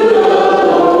to the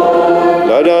Lord.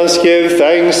 Let us give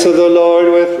thanks to the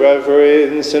Lord with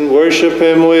reverence and worship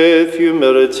him with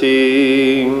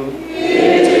humility.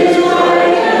 It is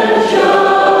right and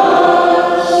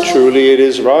just. Truly it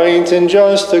is right and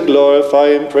just to glorify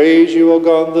and praise you, O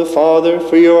God the Father,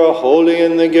 for you are holy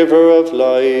and the giver of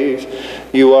life.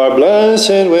 You are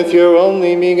blessed with your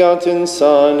only begotten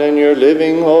Son and your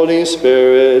living Holy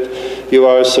Spirit. You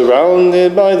are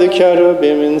surrounded by the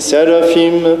cherubim and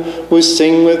seraphim who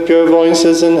sing with pure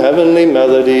voices and heavenly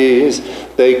melodies.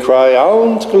 They cry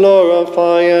out,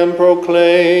 glorify and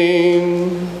proclaim.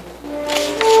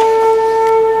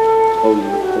 Holy,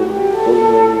 holy, holy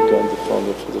are you, God the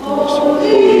Father, for the mercy. Holy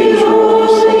is your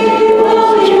Son, and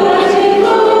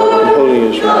holy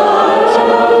is your Son,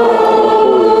 and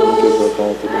holy giver of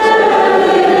all that is good.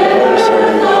 Our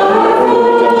Son, your only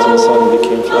begotten Son,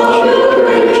 became flesh and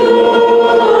appeared in your love.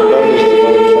 By his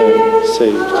divine plan,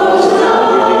 saved and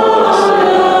redeemed us.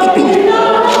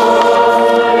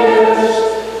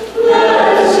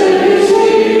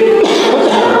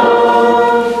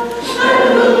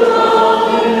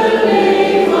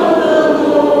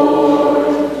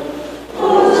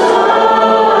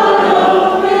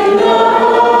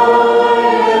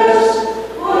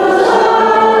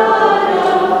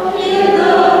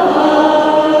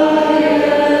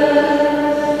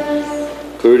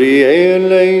 Kyrie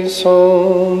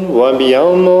eleison,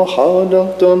 wabiamo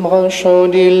hadakdom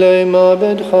hashodi lema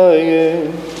bedchaye,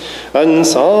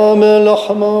 ansame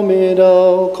lachma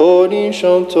midal kodi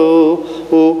shanto,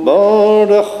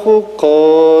 ubarechu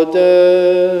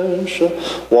kodesh,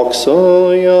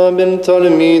 waksoya ben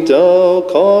talmidal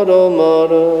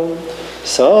kadomara,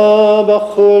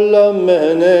 sabachul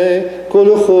amene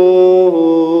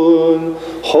kulchun,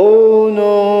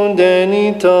 honon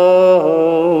denita,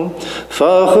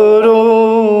 Fachrodil,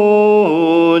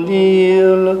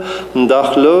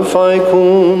 Dachlov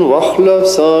Aikun, Wachlov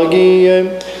Sagiem,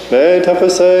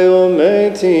 Metapaseo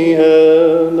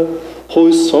Metihem,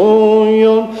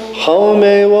 Husoyon,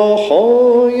 Haume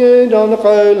Wahoyed al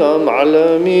Qailam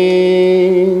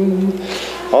Alamin.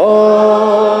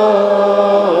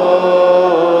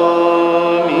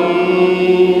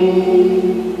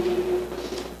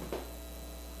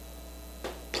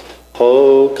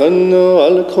 Kanu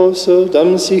al-koso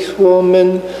damsichwo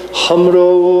men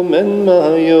hamro men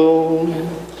mayo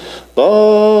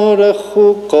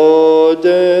barechu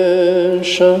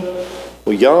kodesh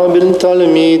uyabil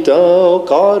talmida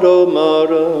karo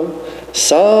mara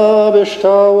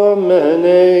sabeshtawa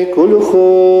mene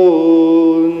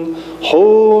kulchun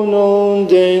honon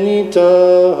denita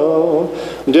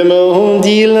Demon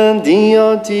dilan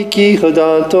diati ki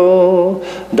hadato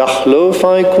Dachlo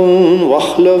faikun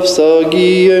wachlov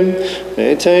sagiem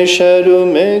Mete sharu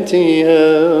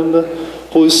metiem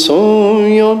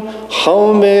Husuyon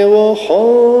haume wa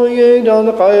hoyed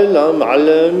al qailam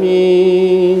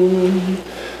alamin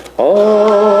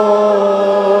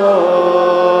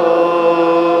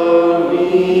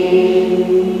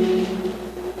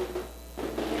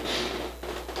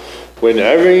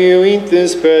Whenever you eat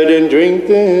this bread and drink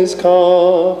this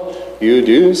cup, you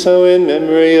do so in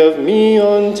memory of me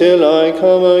until I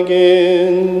come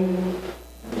again.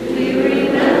 We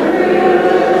remember your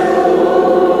death, O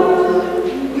Lord.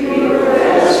 We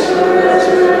profess your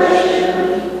resurrection.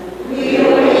 We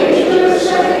await your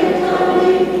second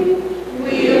coming.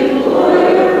 We implore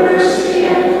your mercy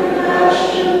and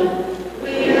compassion.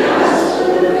 We ask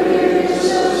for the forgiveness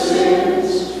of sins.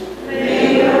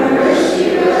 May your mercy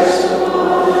rest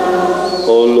upon us. O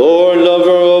Lord,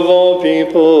 lover of all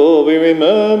people, we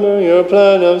remember remember your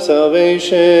plan of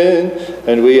salvation,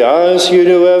 and we ask you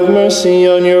to have mercy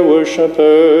on your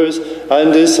worshippers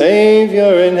and to save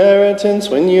your inheritance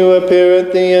when you appear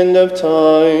at the end of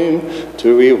time,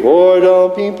 to reward all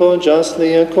people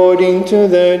justly according to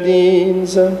their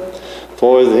deeds.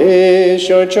 For this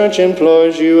your church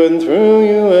implores you, and through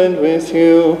you and with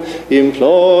you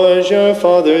implores your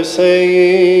Father,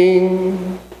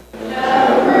 saying,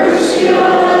 Have mercy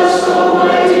on us,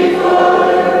 Almighty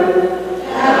Father.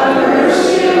 Have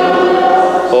mercy on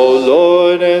us. O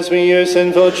Lord, as we, your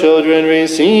sinful children,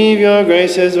 receive your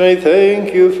graces, we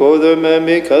thank you for them and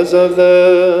because of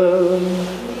them.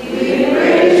 We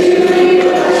praise you, we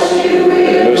bless you,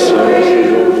 we adore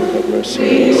you. Have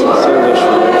mercy, send us your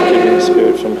life-giving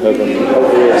Spirit from heaven, and help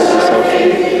us to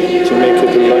suffering, to make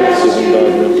it the life-giving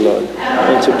body and blood,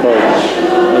 and to purge,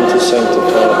 and to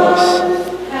sanctify us.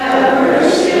 Have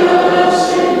mercy on us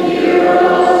and hear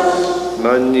us.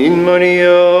 Manin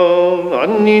Mario,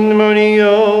 Manin Mario,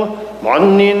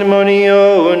 Manin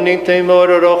Mario, Nite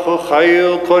Mororocho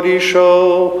Chayil Kodisho,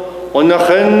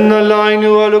 Onachen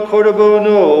Alainu Al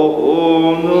Korbono,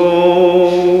 no.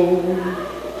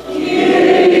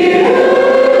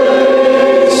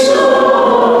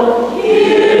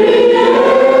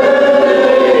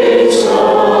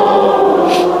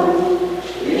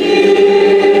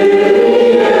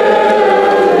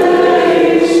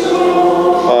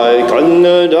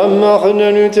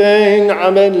 Nutain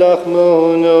Abed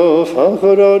Lachmono,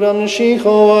 Fachorodam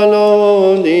Shicho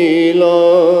Alon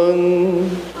Ilon.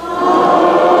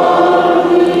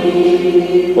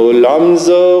 Olam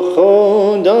Zocho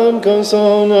Dam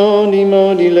Konsono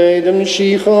Nimodi Ledem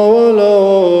Shicho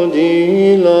Alon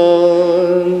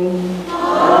Ilon.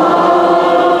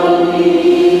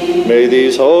 May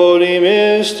these holy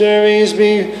mysteries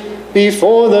be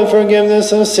before the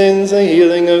forgiveness of sins, the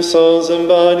healing of souls and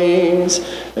bodies,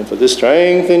 and for the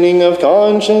strengthening of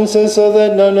consciences, so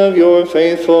that none of your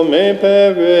faithful may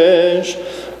perish.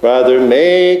 Rather,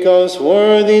 make us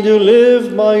worthy to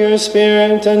live by your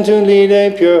Spirit and to lead a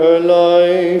pure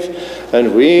life.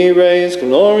 And we raise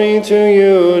glory to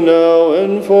you now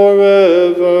and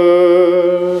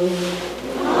forever.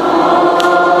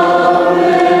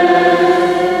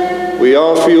 We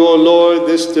offer you, O Lord,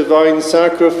 this divine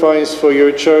sacrifice for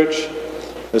your church,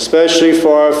 especially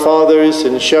for our fathers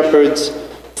and shepherds,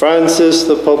 Francis,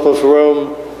 the Pope of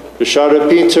Rome, Bishara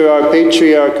Peter, our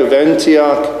Patriarch of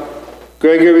Antioch,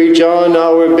 Gregory John,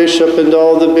 our Bishop, and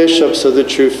all the bishops of the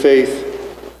true faith,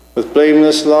 with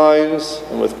blameless lives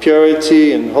and with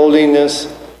purity and holiness.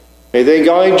 May they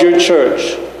guide your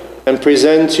church and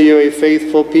present to you a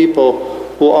faithful people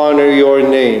who honor your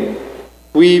name.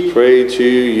 We pray to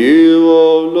you,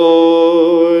 O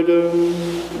Lord.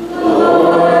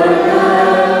 Lord,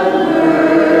 have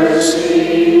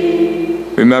mercy.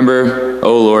 Remember,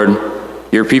 O Lord,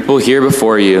 your people here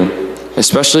before you,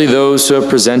 especially those who have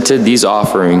presented these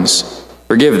offerings.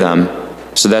 Forgive them,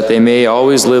 so that they may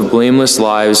always live blameless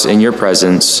lives in your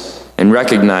presence and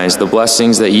recognize the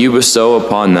blessings that you bestow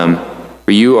upon them,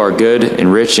 for you are good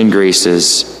and rich in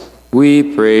graces. We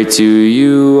pray to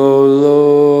you, O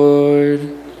Lord.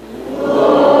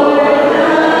 Lord,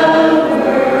 have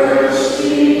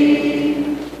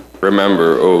mercy.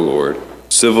 Remember, O Lord,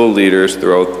 civil leaders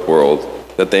throughout the world,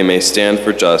 that they may stand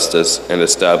for justice and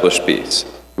establish peace.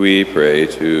 We pray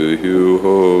to you,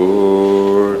 O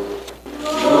Lord.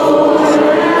 Lord,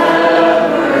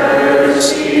 have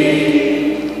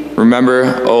mercy.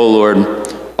 Remember, O Lord,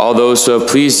 all those who have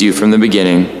pleased you from the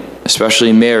beginning,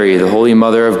 especially Mary, the Holy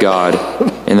Mother of God,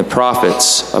 and the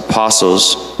prophets,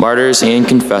 apostles, martyrs, and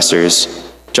confessors,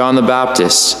 John the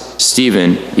Baptist,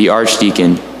 Stephen, the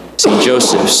Archdeacon, St.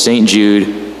 Joseph, St.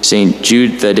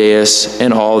 Jude Thaddeus,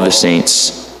 and all the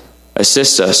saints.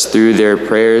 Assist us through their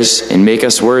prayers and make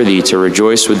us worthy to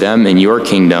rejoice with them in your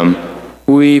kingdom.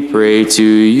 We pray to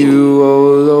you,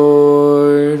 O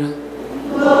Lord.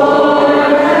 Lord,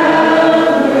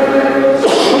 have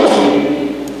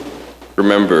mercy.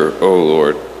 Remember, O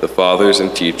Lord, the fathers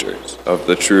and teachers of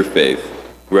the true faith,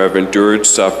 who have endured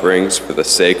sufferings for the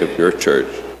sake of your church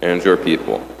and your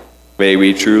people. May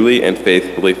we truly and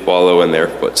faithfully follow in their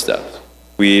footsteps.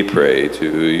 We pray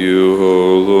to you,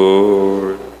 O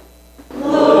Lord.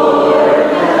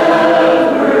 Lord,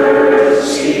 have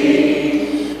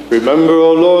mercy. Remember,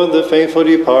 O Lord, the faithful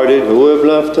departed who have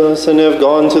left us and have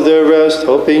gone to their rest,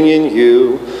 hoping in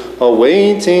you,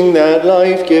 awaiting that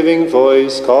life-giving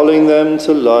voice, calling them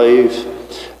to life.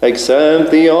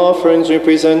 Accept the offerings we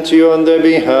present to you on their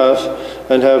behalf,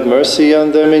 and have mercy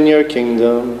on them in your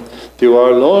kingdom. Through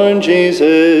our Lord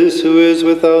Jesus, who is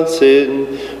without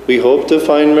sin, we hope to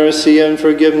find mercy and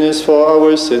forgiveness for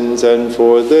our sins and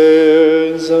for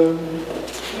theirs.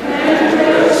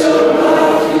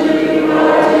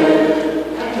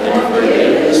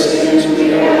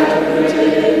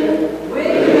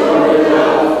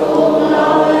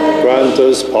 Grant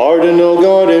us pardon, O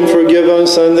God, and forgive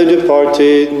us and the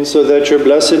departed, so that your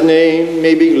blessed name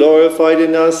may be glorified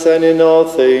in us and in all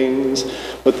things.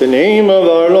 With the name of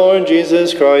our Lord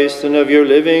Jesus Christ and of your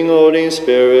living Holy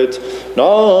Spirit,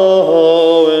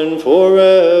 now and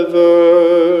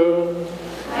forever.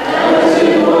 As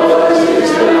it was in the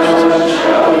church,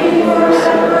 shall be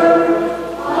forever.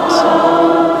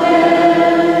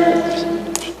 Amen.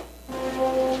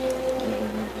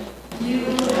 You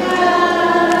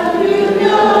have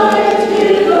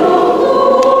united, O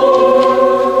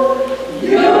Lord,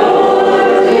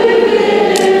 your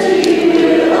divinity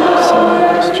with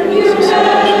our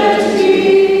humanity,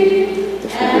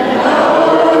 and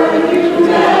our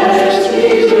humanity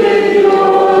with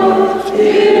your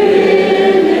divinity.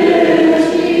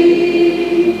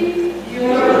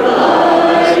 Your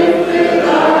life with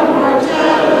our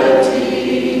mortality,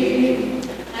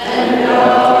 and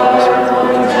our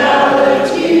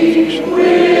mortality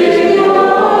with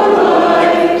your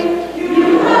life.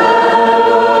 You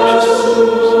have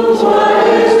assumed what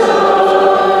is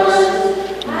ours,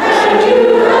 and you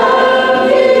have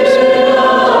given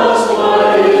us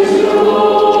what is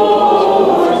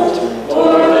yours,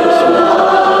 for the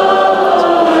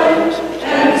life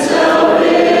and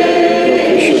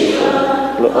salvation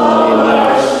of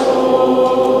our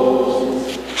souls.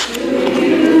 To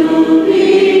you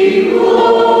be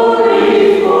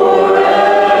glory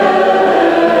forever.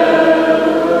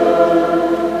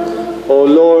 O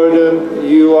Lord,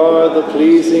 you are the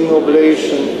pleasing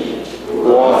oblation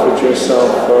who offered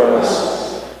yourself for us.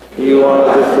 You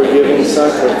are the forgiving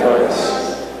sacrifice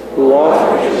who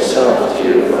offered yourself to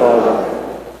your Father.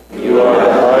 You are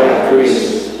the high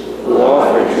priest who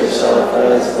offered yourself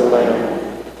as the Lamb.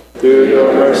 Through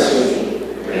your mercy,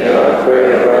 may our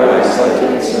prayer rise like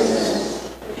incense,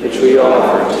 which we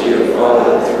offer to your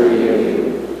Father through you.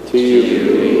 To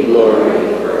you be glory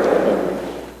forever.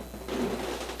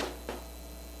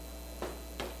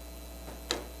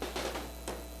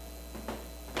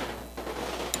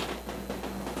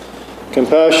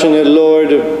 Compassionate Lord,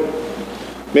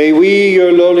 may we,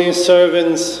 your lowly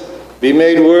servants, be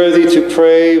made worthy to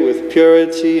pray with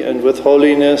purity and with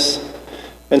holiness,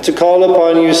 and to call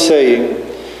upon you, saying,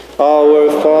 Our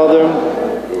Father,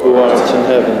 who art in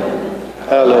heaven,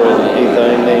 hallowed be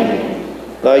thy name.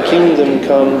 Thy kingdom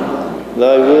come,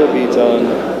 thy will be done,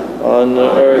 on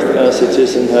earth as it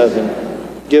is in heaven.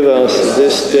 Give us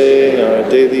this day our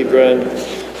daily bread,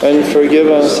 and forgive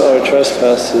us our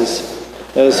trespasses,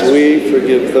 as we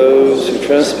forgive those who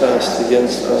trespass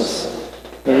against us.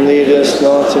 And lead us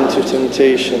not into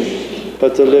temptation,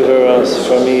 but deliver us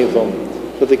from evil.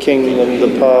 For the kingdom,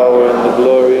 the power, and the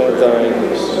glory are thine,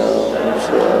 now and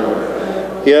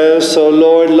forever. Yes, O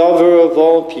Lord, lover of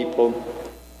all people,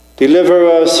 deliver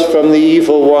us from the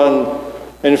evil one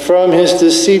and from his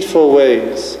deceitful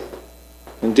ways.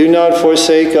 And do not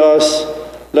forsake us,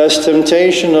 lest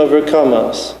temptation overcome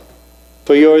us.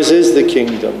 For yours is the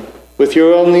kingdom, with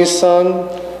your only Son,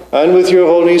 and with your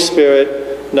Holy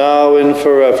Spirit, now and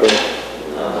forever.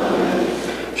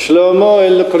 Shlomo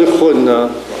el Krichuna.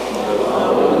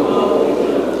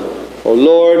 O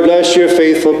Lord, bless your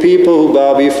faithful people who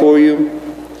bow before you.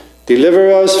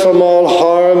 Deliver us from all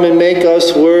harm and make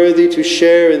us worthy to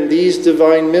share in these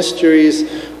divine mysteries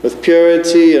with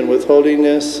purity and with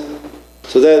holiness,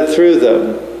 so that through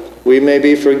them we may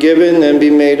be forgiven and be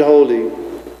made holy.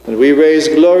 And we raise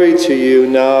glory to you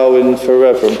now and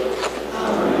forever.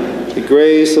 Amen. The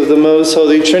grace of the most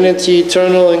holy Trinity,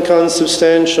 eternal and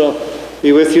consubstantial,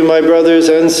 be with you, my brothers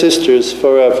and sisters,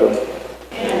 forever.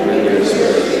 And with your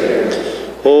spirit.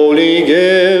 Holy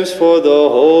gifts for the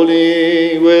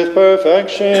holy, with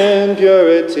perfection,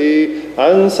 purity,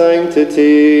 and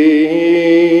sanctity.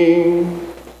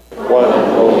 One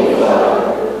holy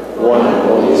Father, one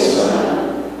holy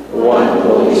Son, one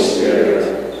Holy Spirit.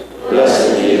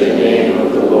 Blessed be the name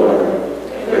of the Lord,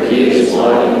 for he is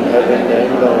one in heaven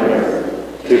and on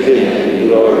earth. To him be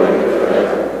glory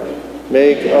forever.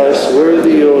 Make us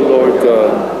worthy, O Lord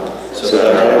God, so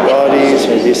that our bodies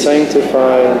may be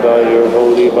sanctified by your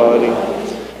holy body,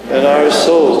 and our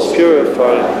souls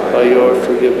purified by your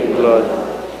forgiving blood.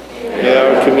 May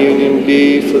our communion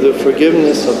be for the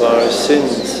forgiveness of our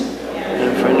sins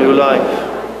and for new life.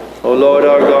 O Lord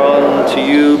our God, to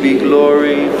you be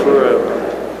glory forever.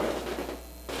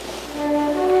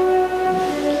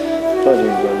 Body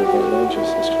and blood of our Lord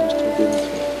Jesus Christ, who given to us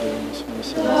for the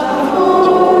sins of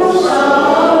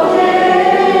our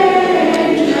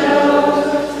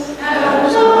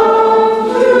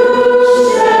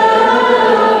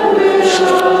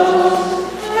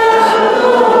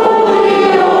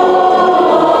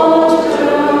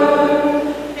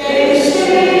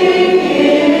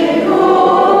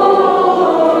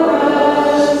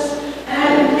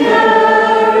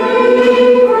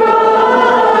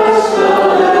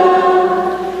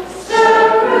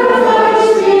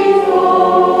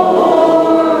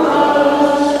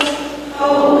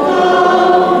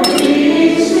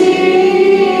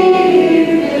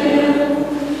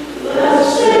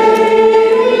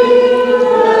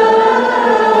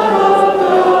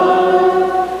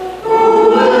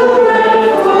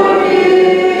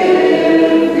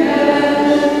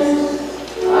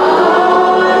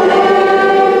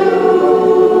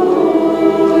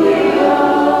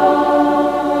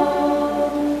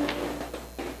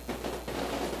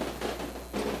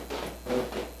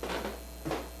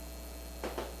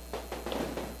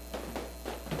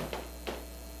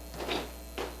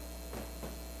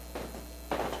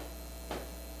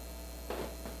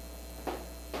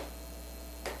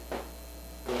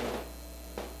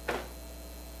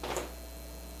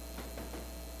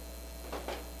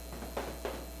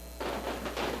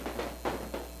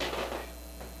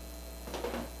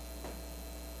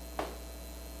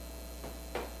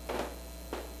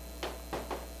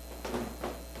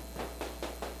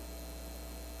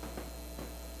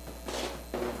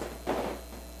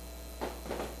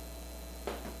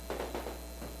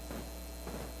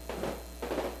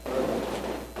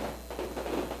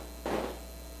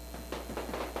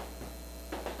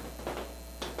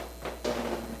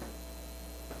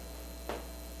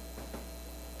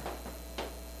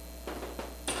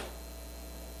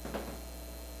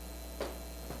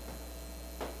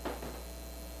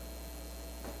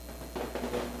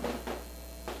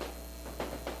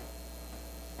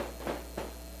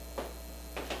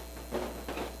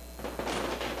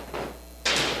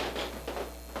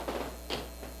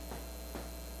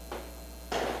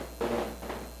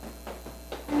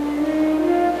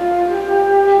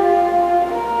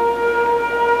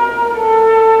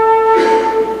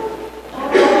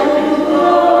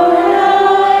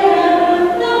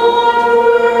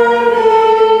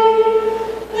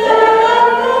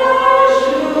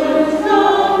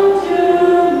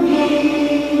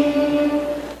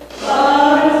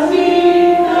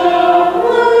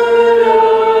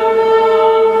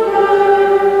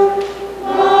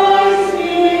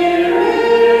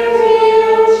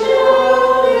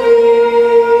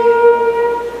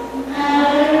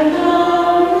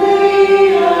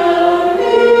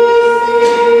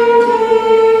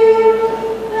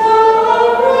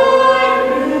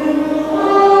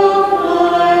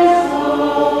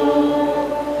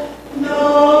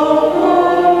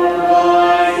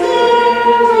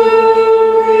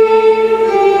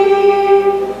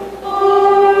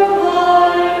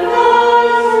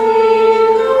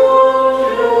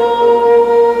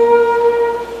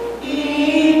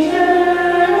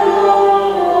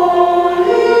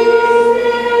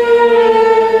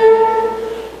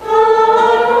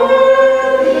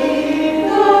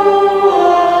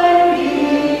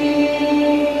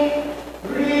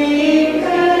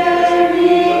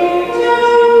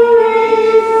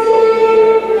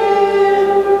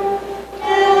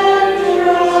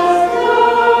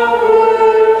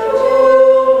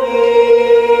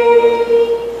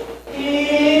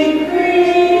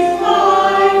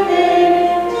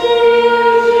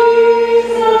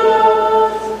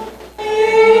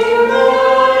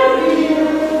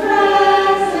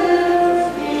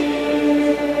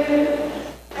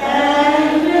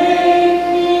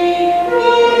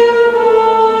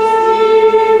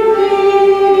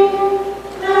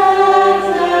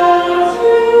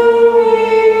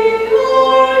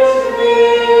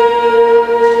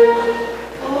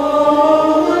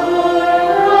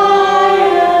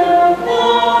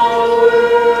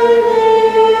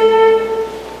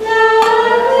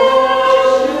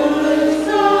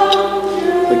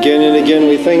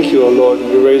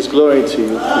glory to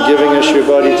you, for giving us your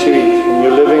body to eat and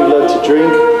your living blood to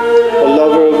drink. O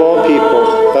lover of all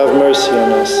people, have mercy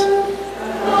on us.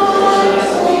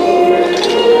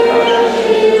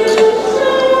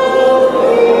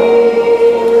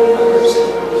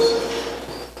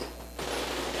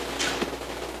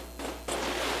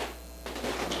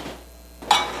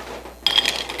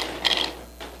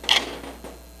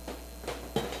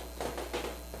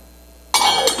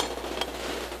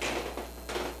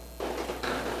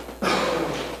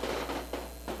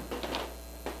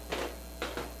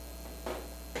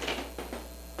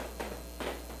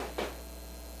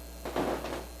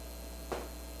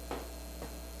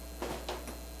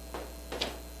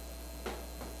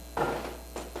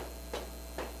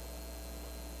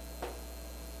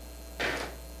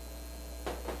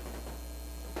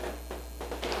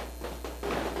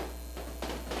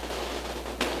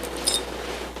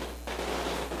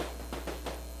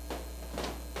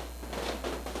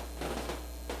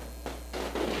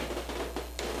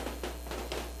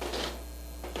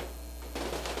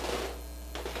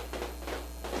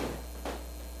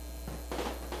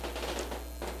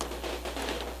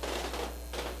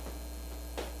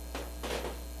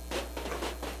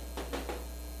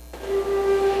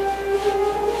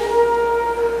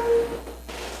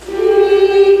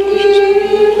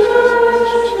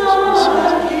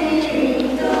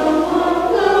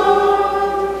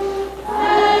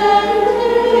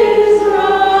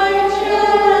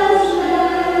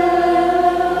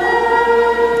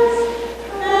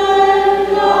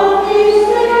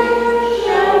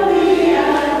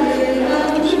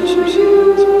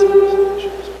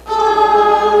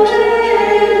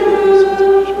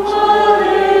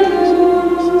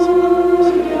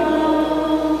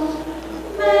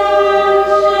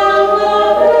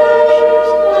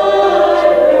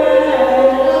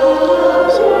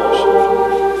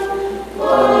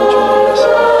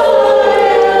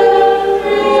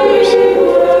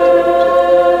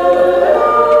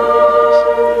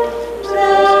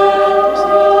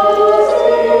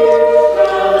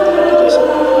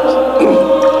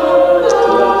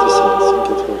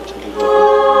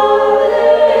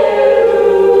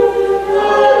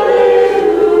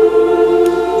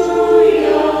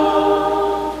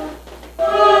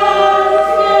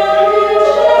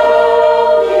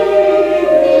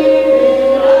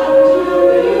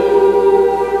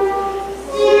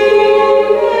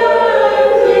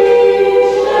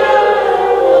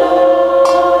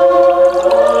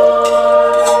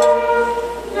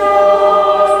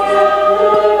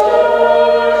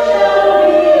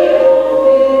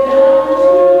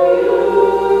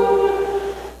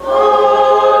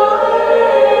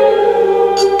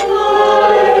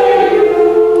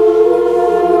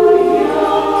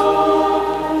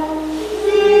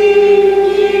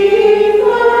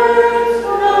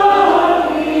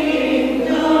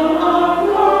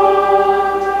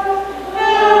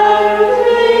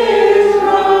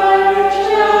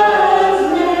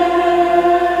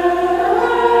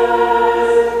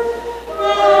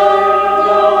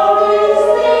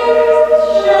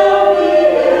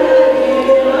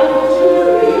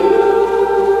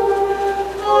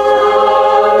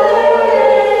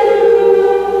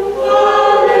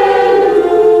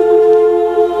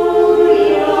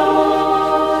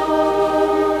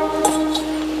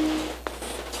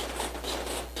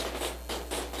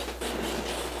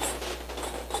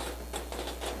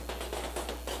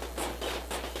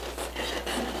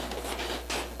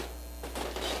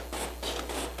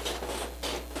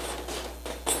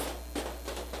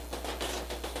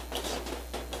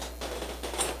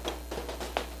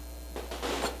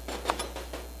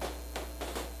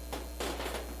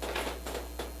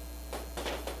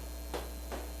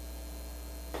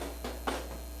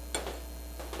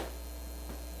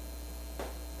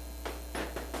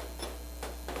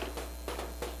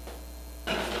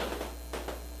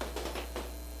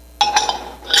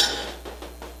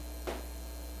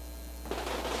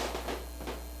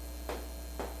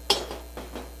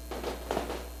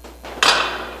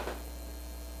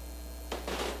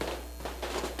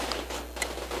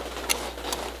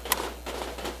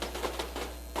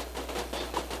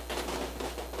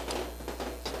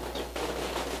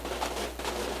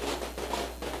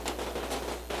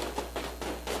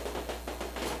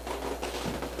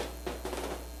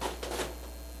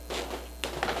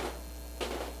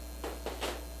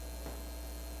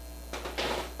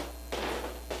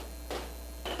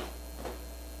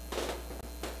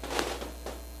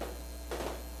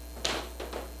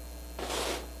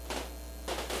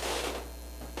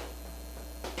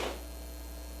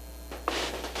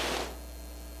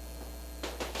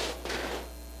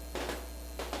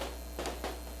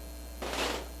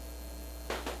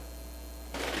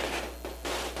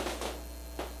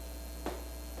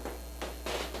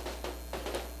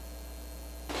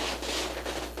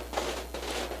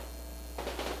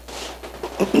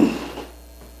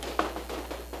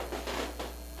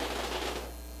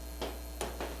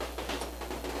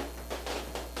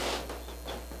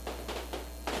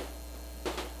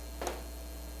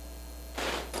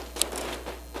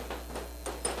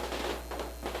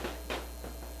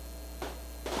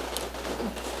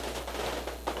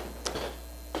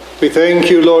 We thank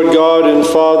you, Lord God and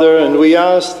Father, and we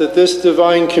ask that this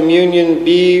divine communion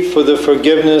be for the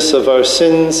forgiveness of our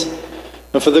sins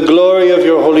and for the glory of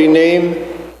your holy name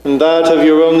and that of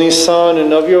your only Son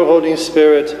and of your Holy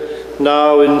Spirit,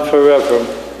 now and forever.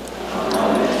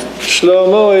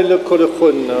 Shlomo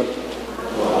Elokolechunna.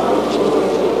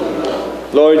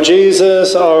 Lord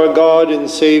Jesus, our God and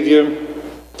Savior,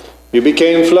 you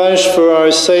became flesh for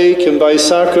our sake, and by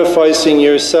sacrificing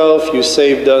yourself, you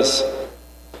saved us.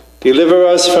 Deliver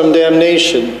us from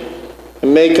damnation,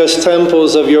 and make us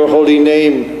temples of your holy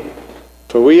name,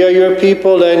 for we are your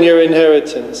people and your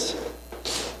inheritance.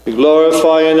 We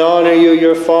glorify and honor you,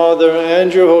 your Father,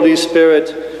 and your Holy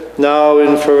Spirit, now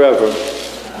and forever.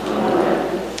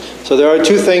 So there are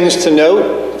two things to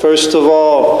note. First of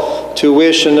all, to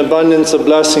wish an abundance of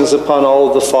blessings upon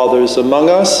all the fathers among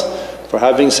us, for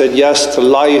having said yes to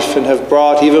life and have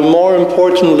brought, even more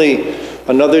importantly,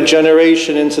 another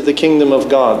generation into the kingdom of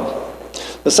God.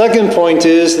 The second point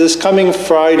is, this coming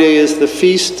Friday is the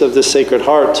Feast of the Sacred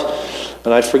Heart.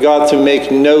 And I forgot to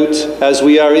make note, as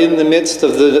we are in the midst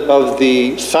of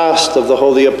the fast of the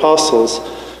Holy Apostles,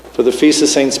 for the Feast of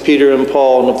Saints Peter and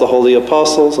Paul and of the Holy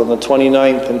Apostles on the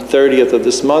 29th and 30th of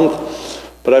this month.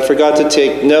 But I forgot to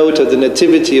take note of the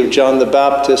Nativity of John the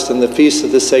Baptist and the Feast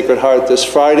of the Sacred Heart this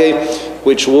Friday,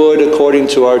 which would, according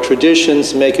to our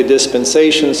traditions, make a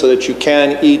dispensation so that you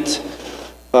can eat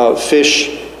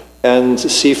fish and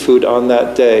seafood on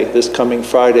that day, this coming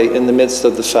Friday, in the midst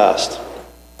of the fast.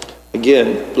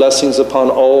 Again, blessings upon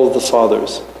all the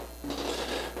fathers.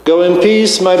 Go in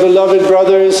peace, my beloved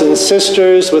brothers and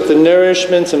sisters, with the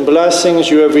nourishment and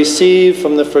blessings you have received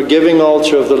from the forgiving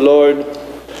altar of the Lord.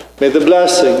 May the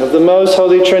blessing of the Most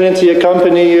Holy Trinity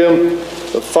accompany you,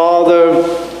 the Father,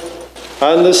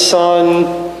 and the Son,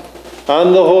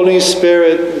 and the Holy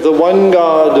Spirit, the one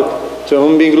God, to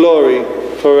whom be glory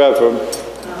forever.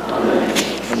 Amen.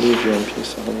 I leave you in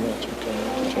peace.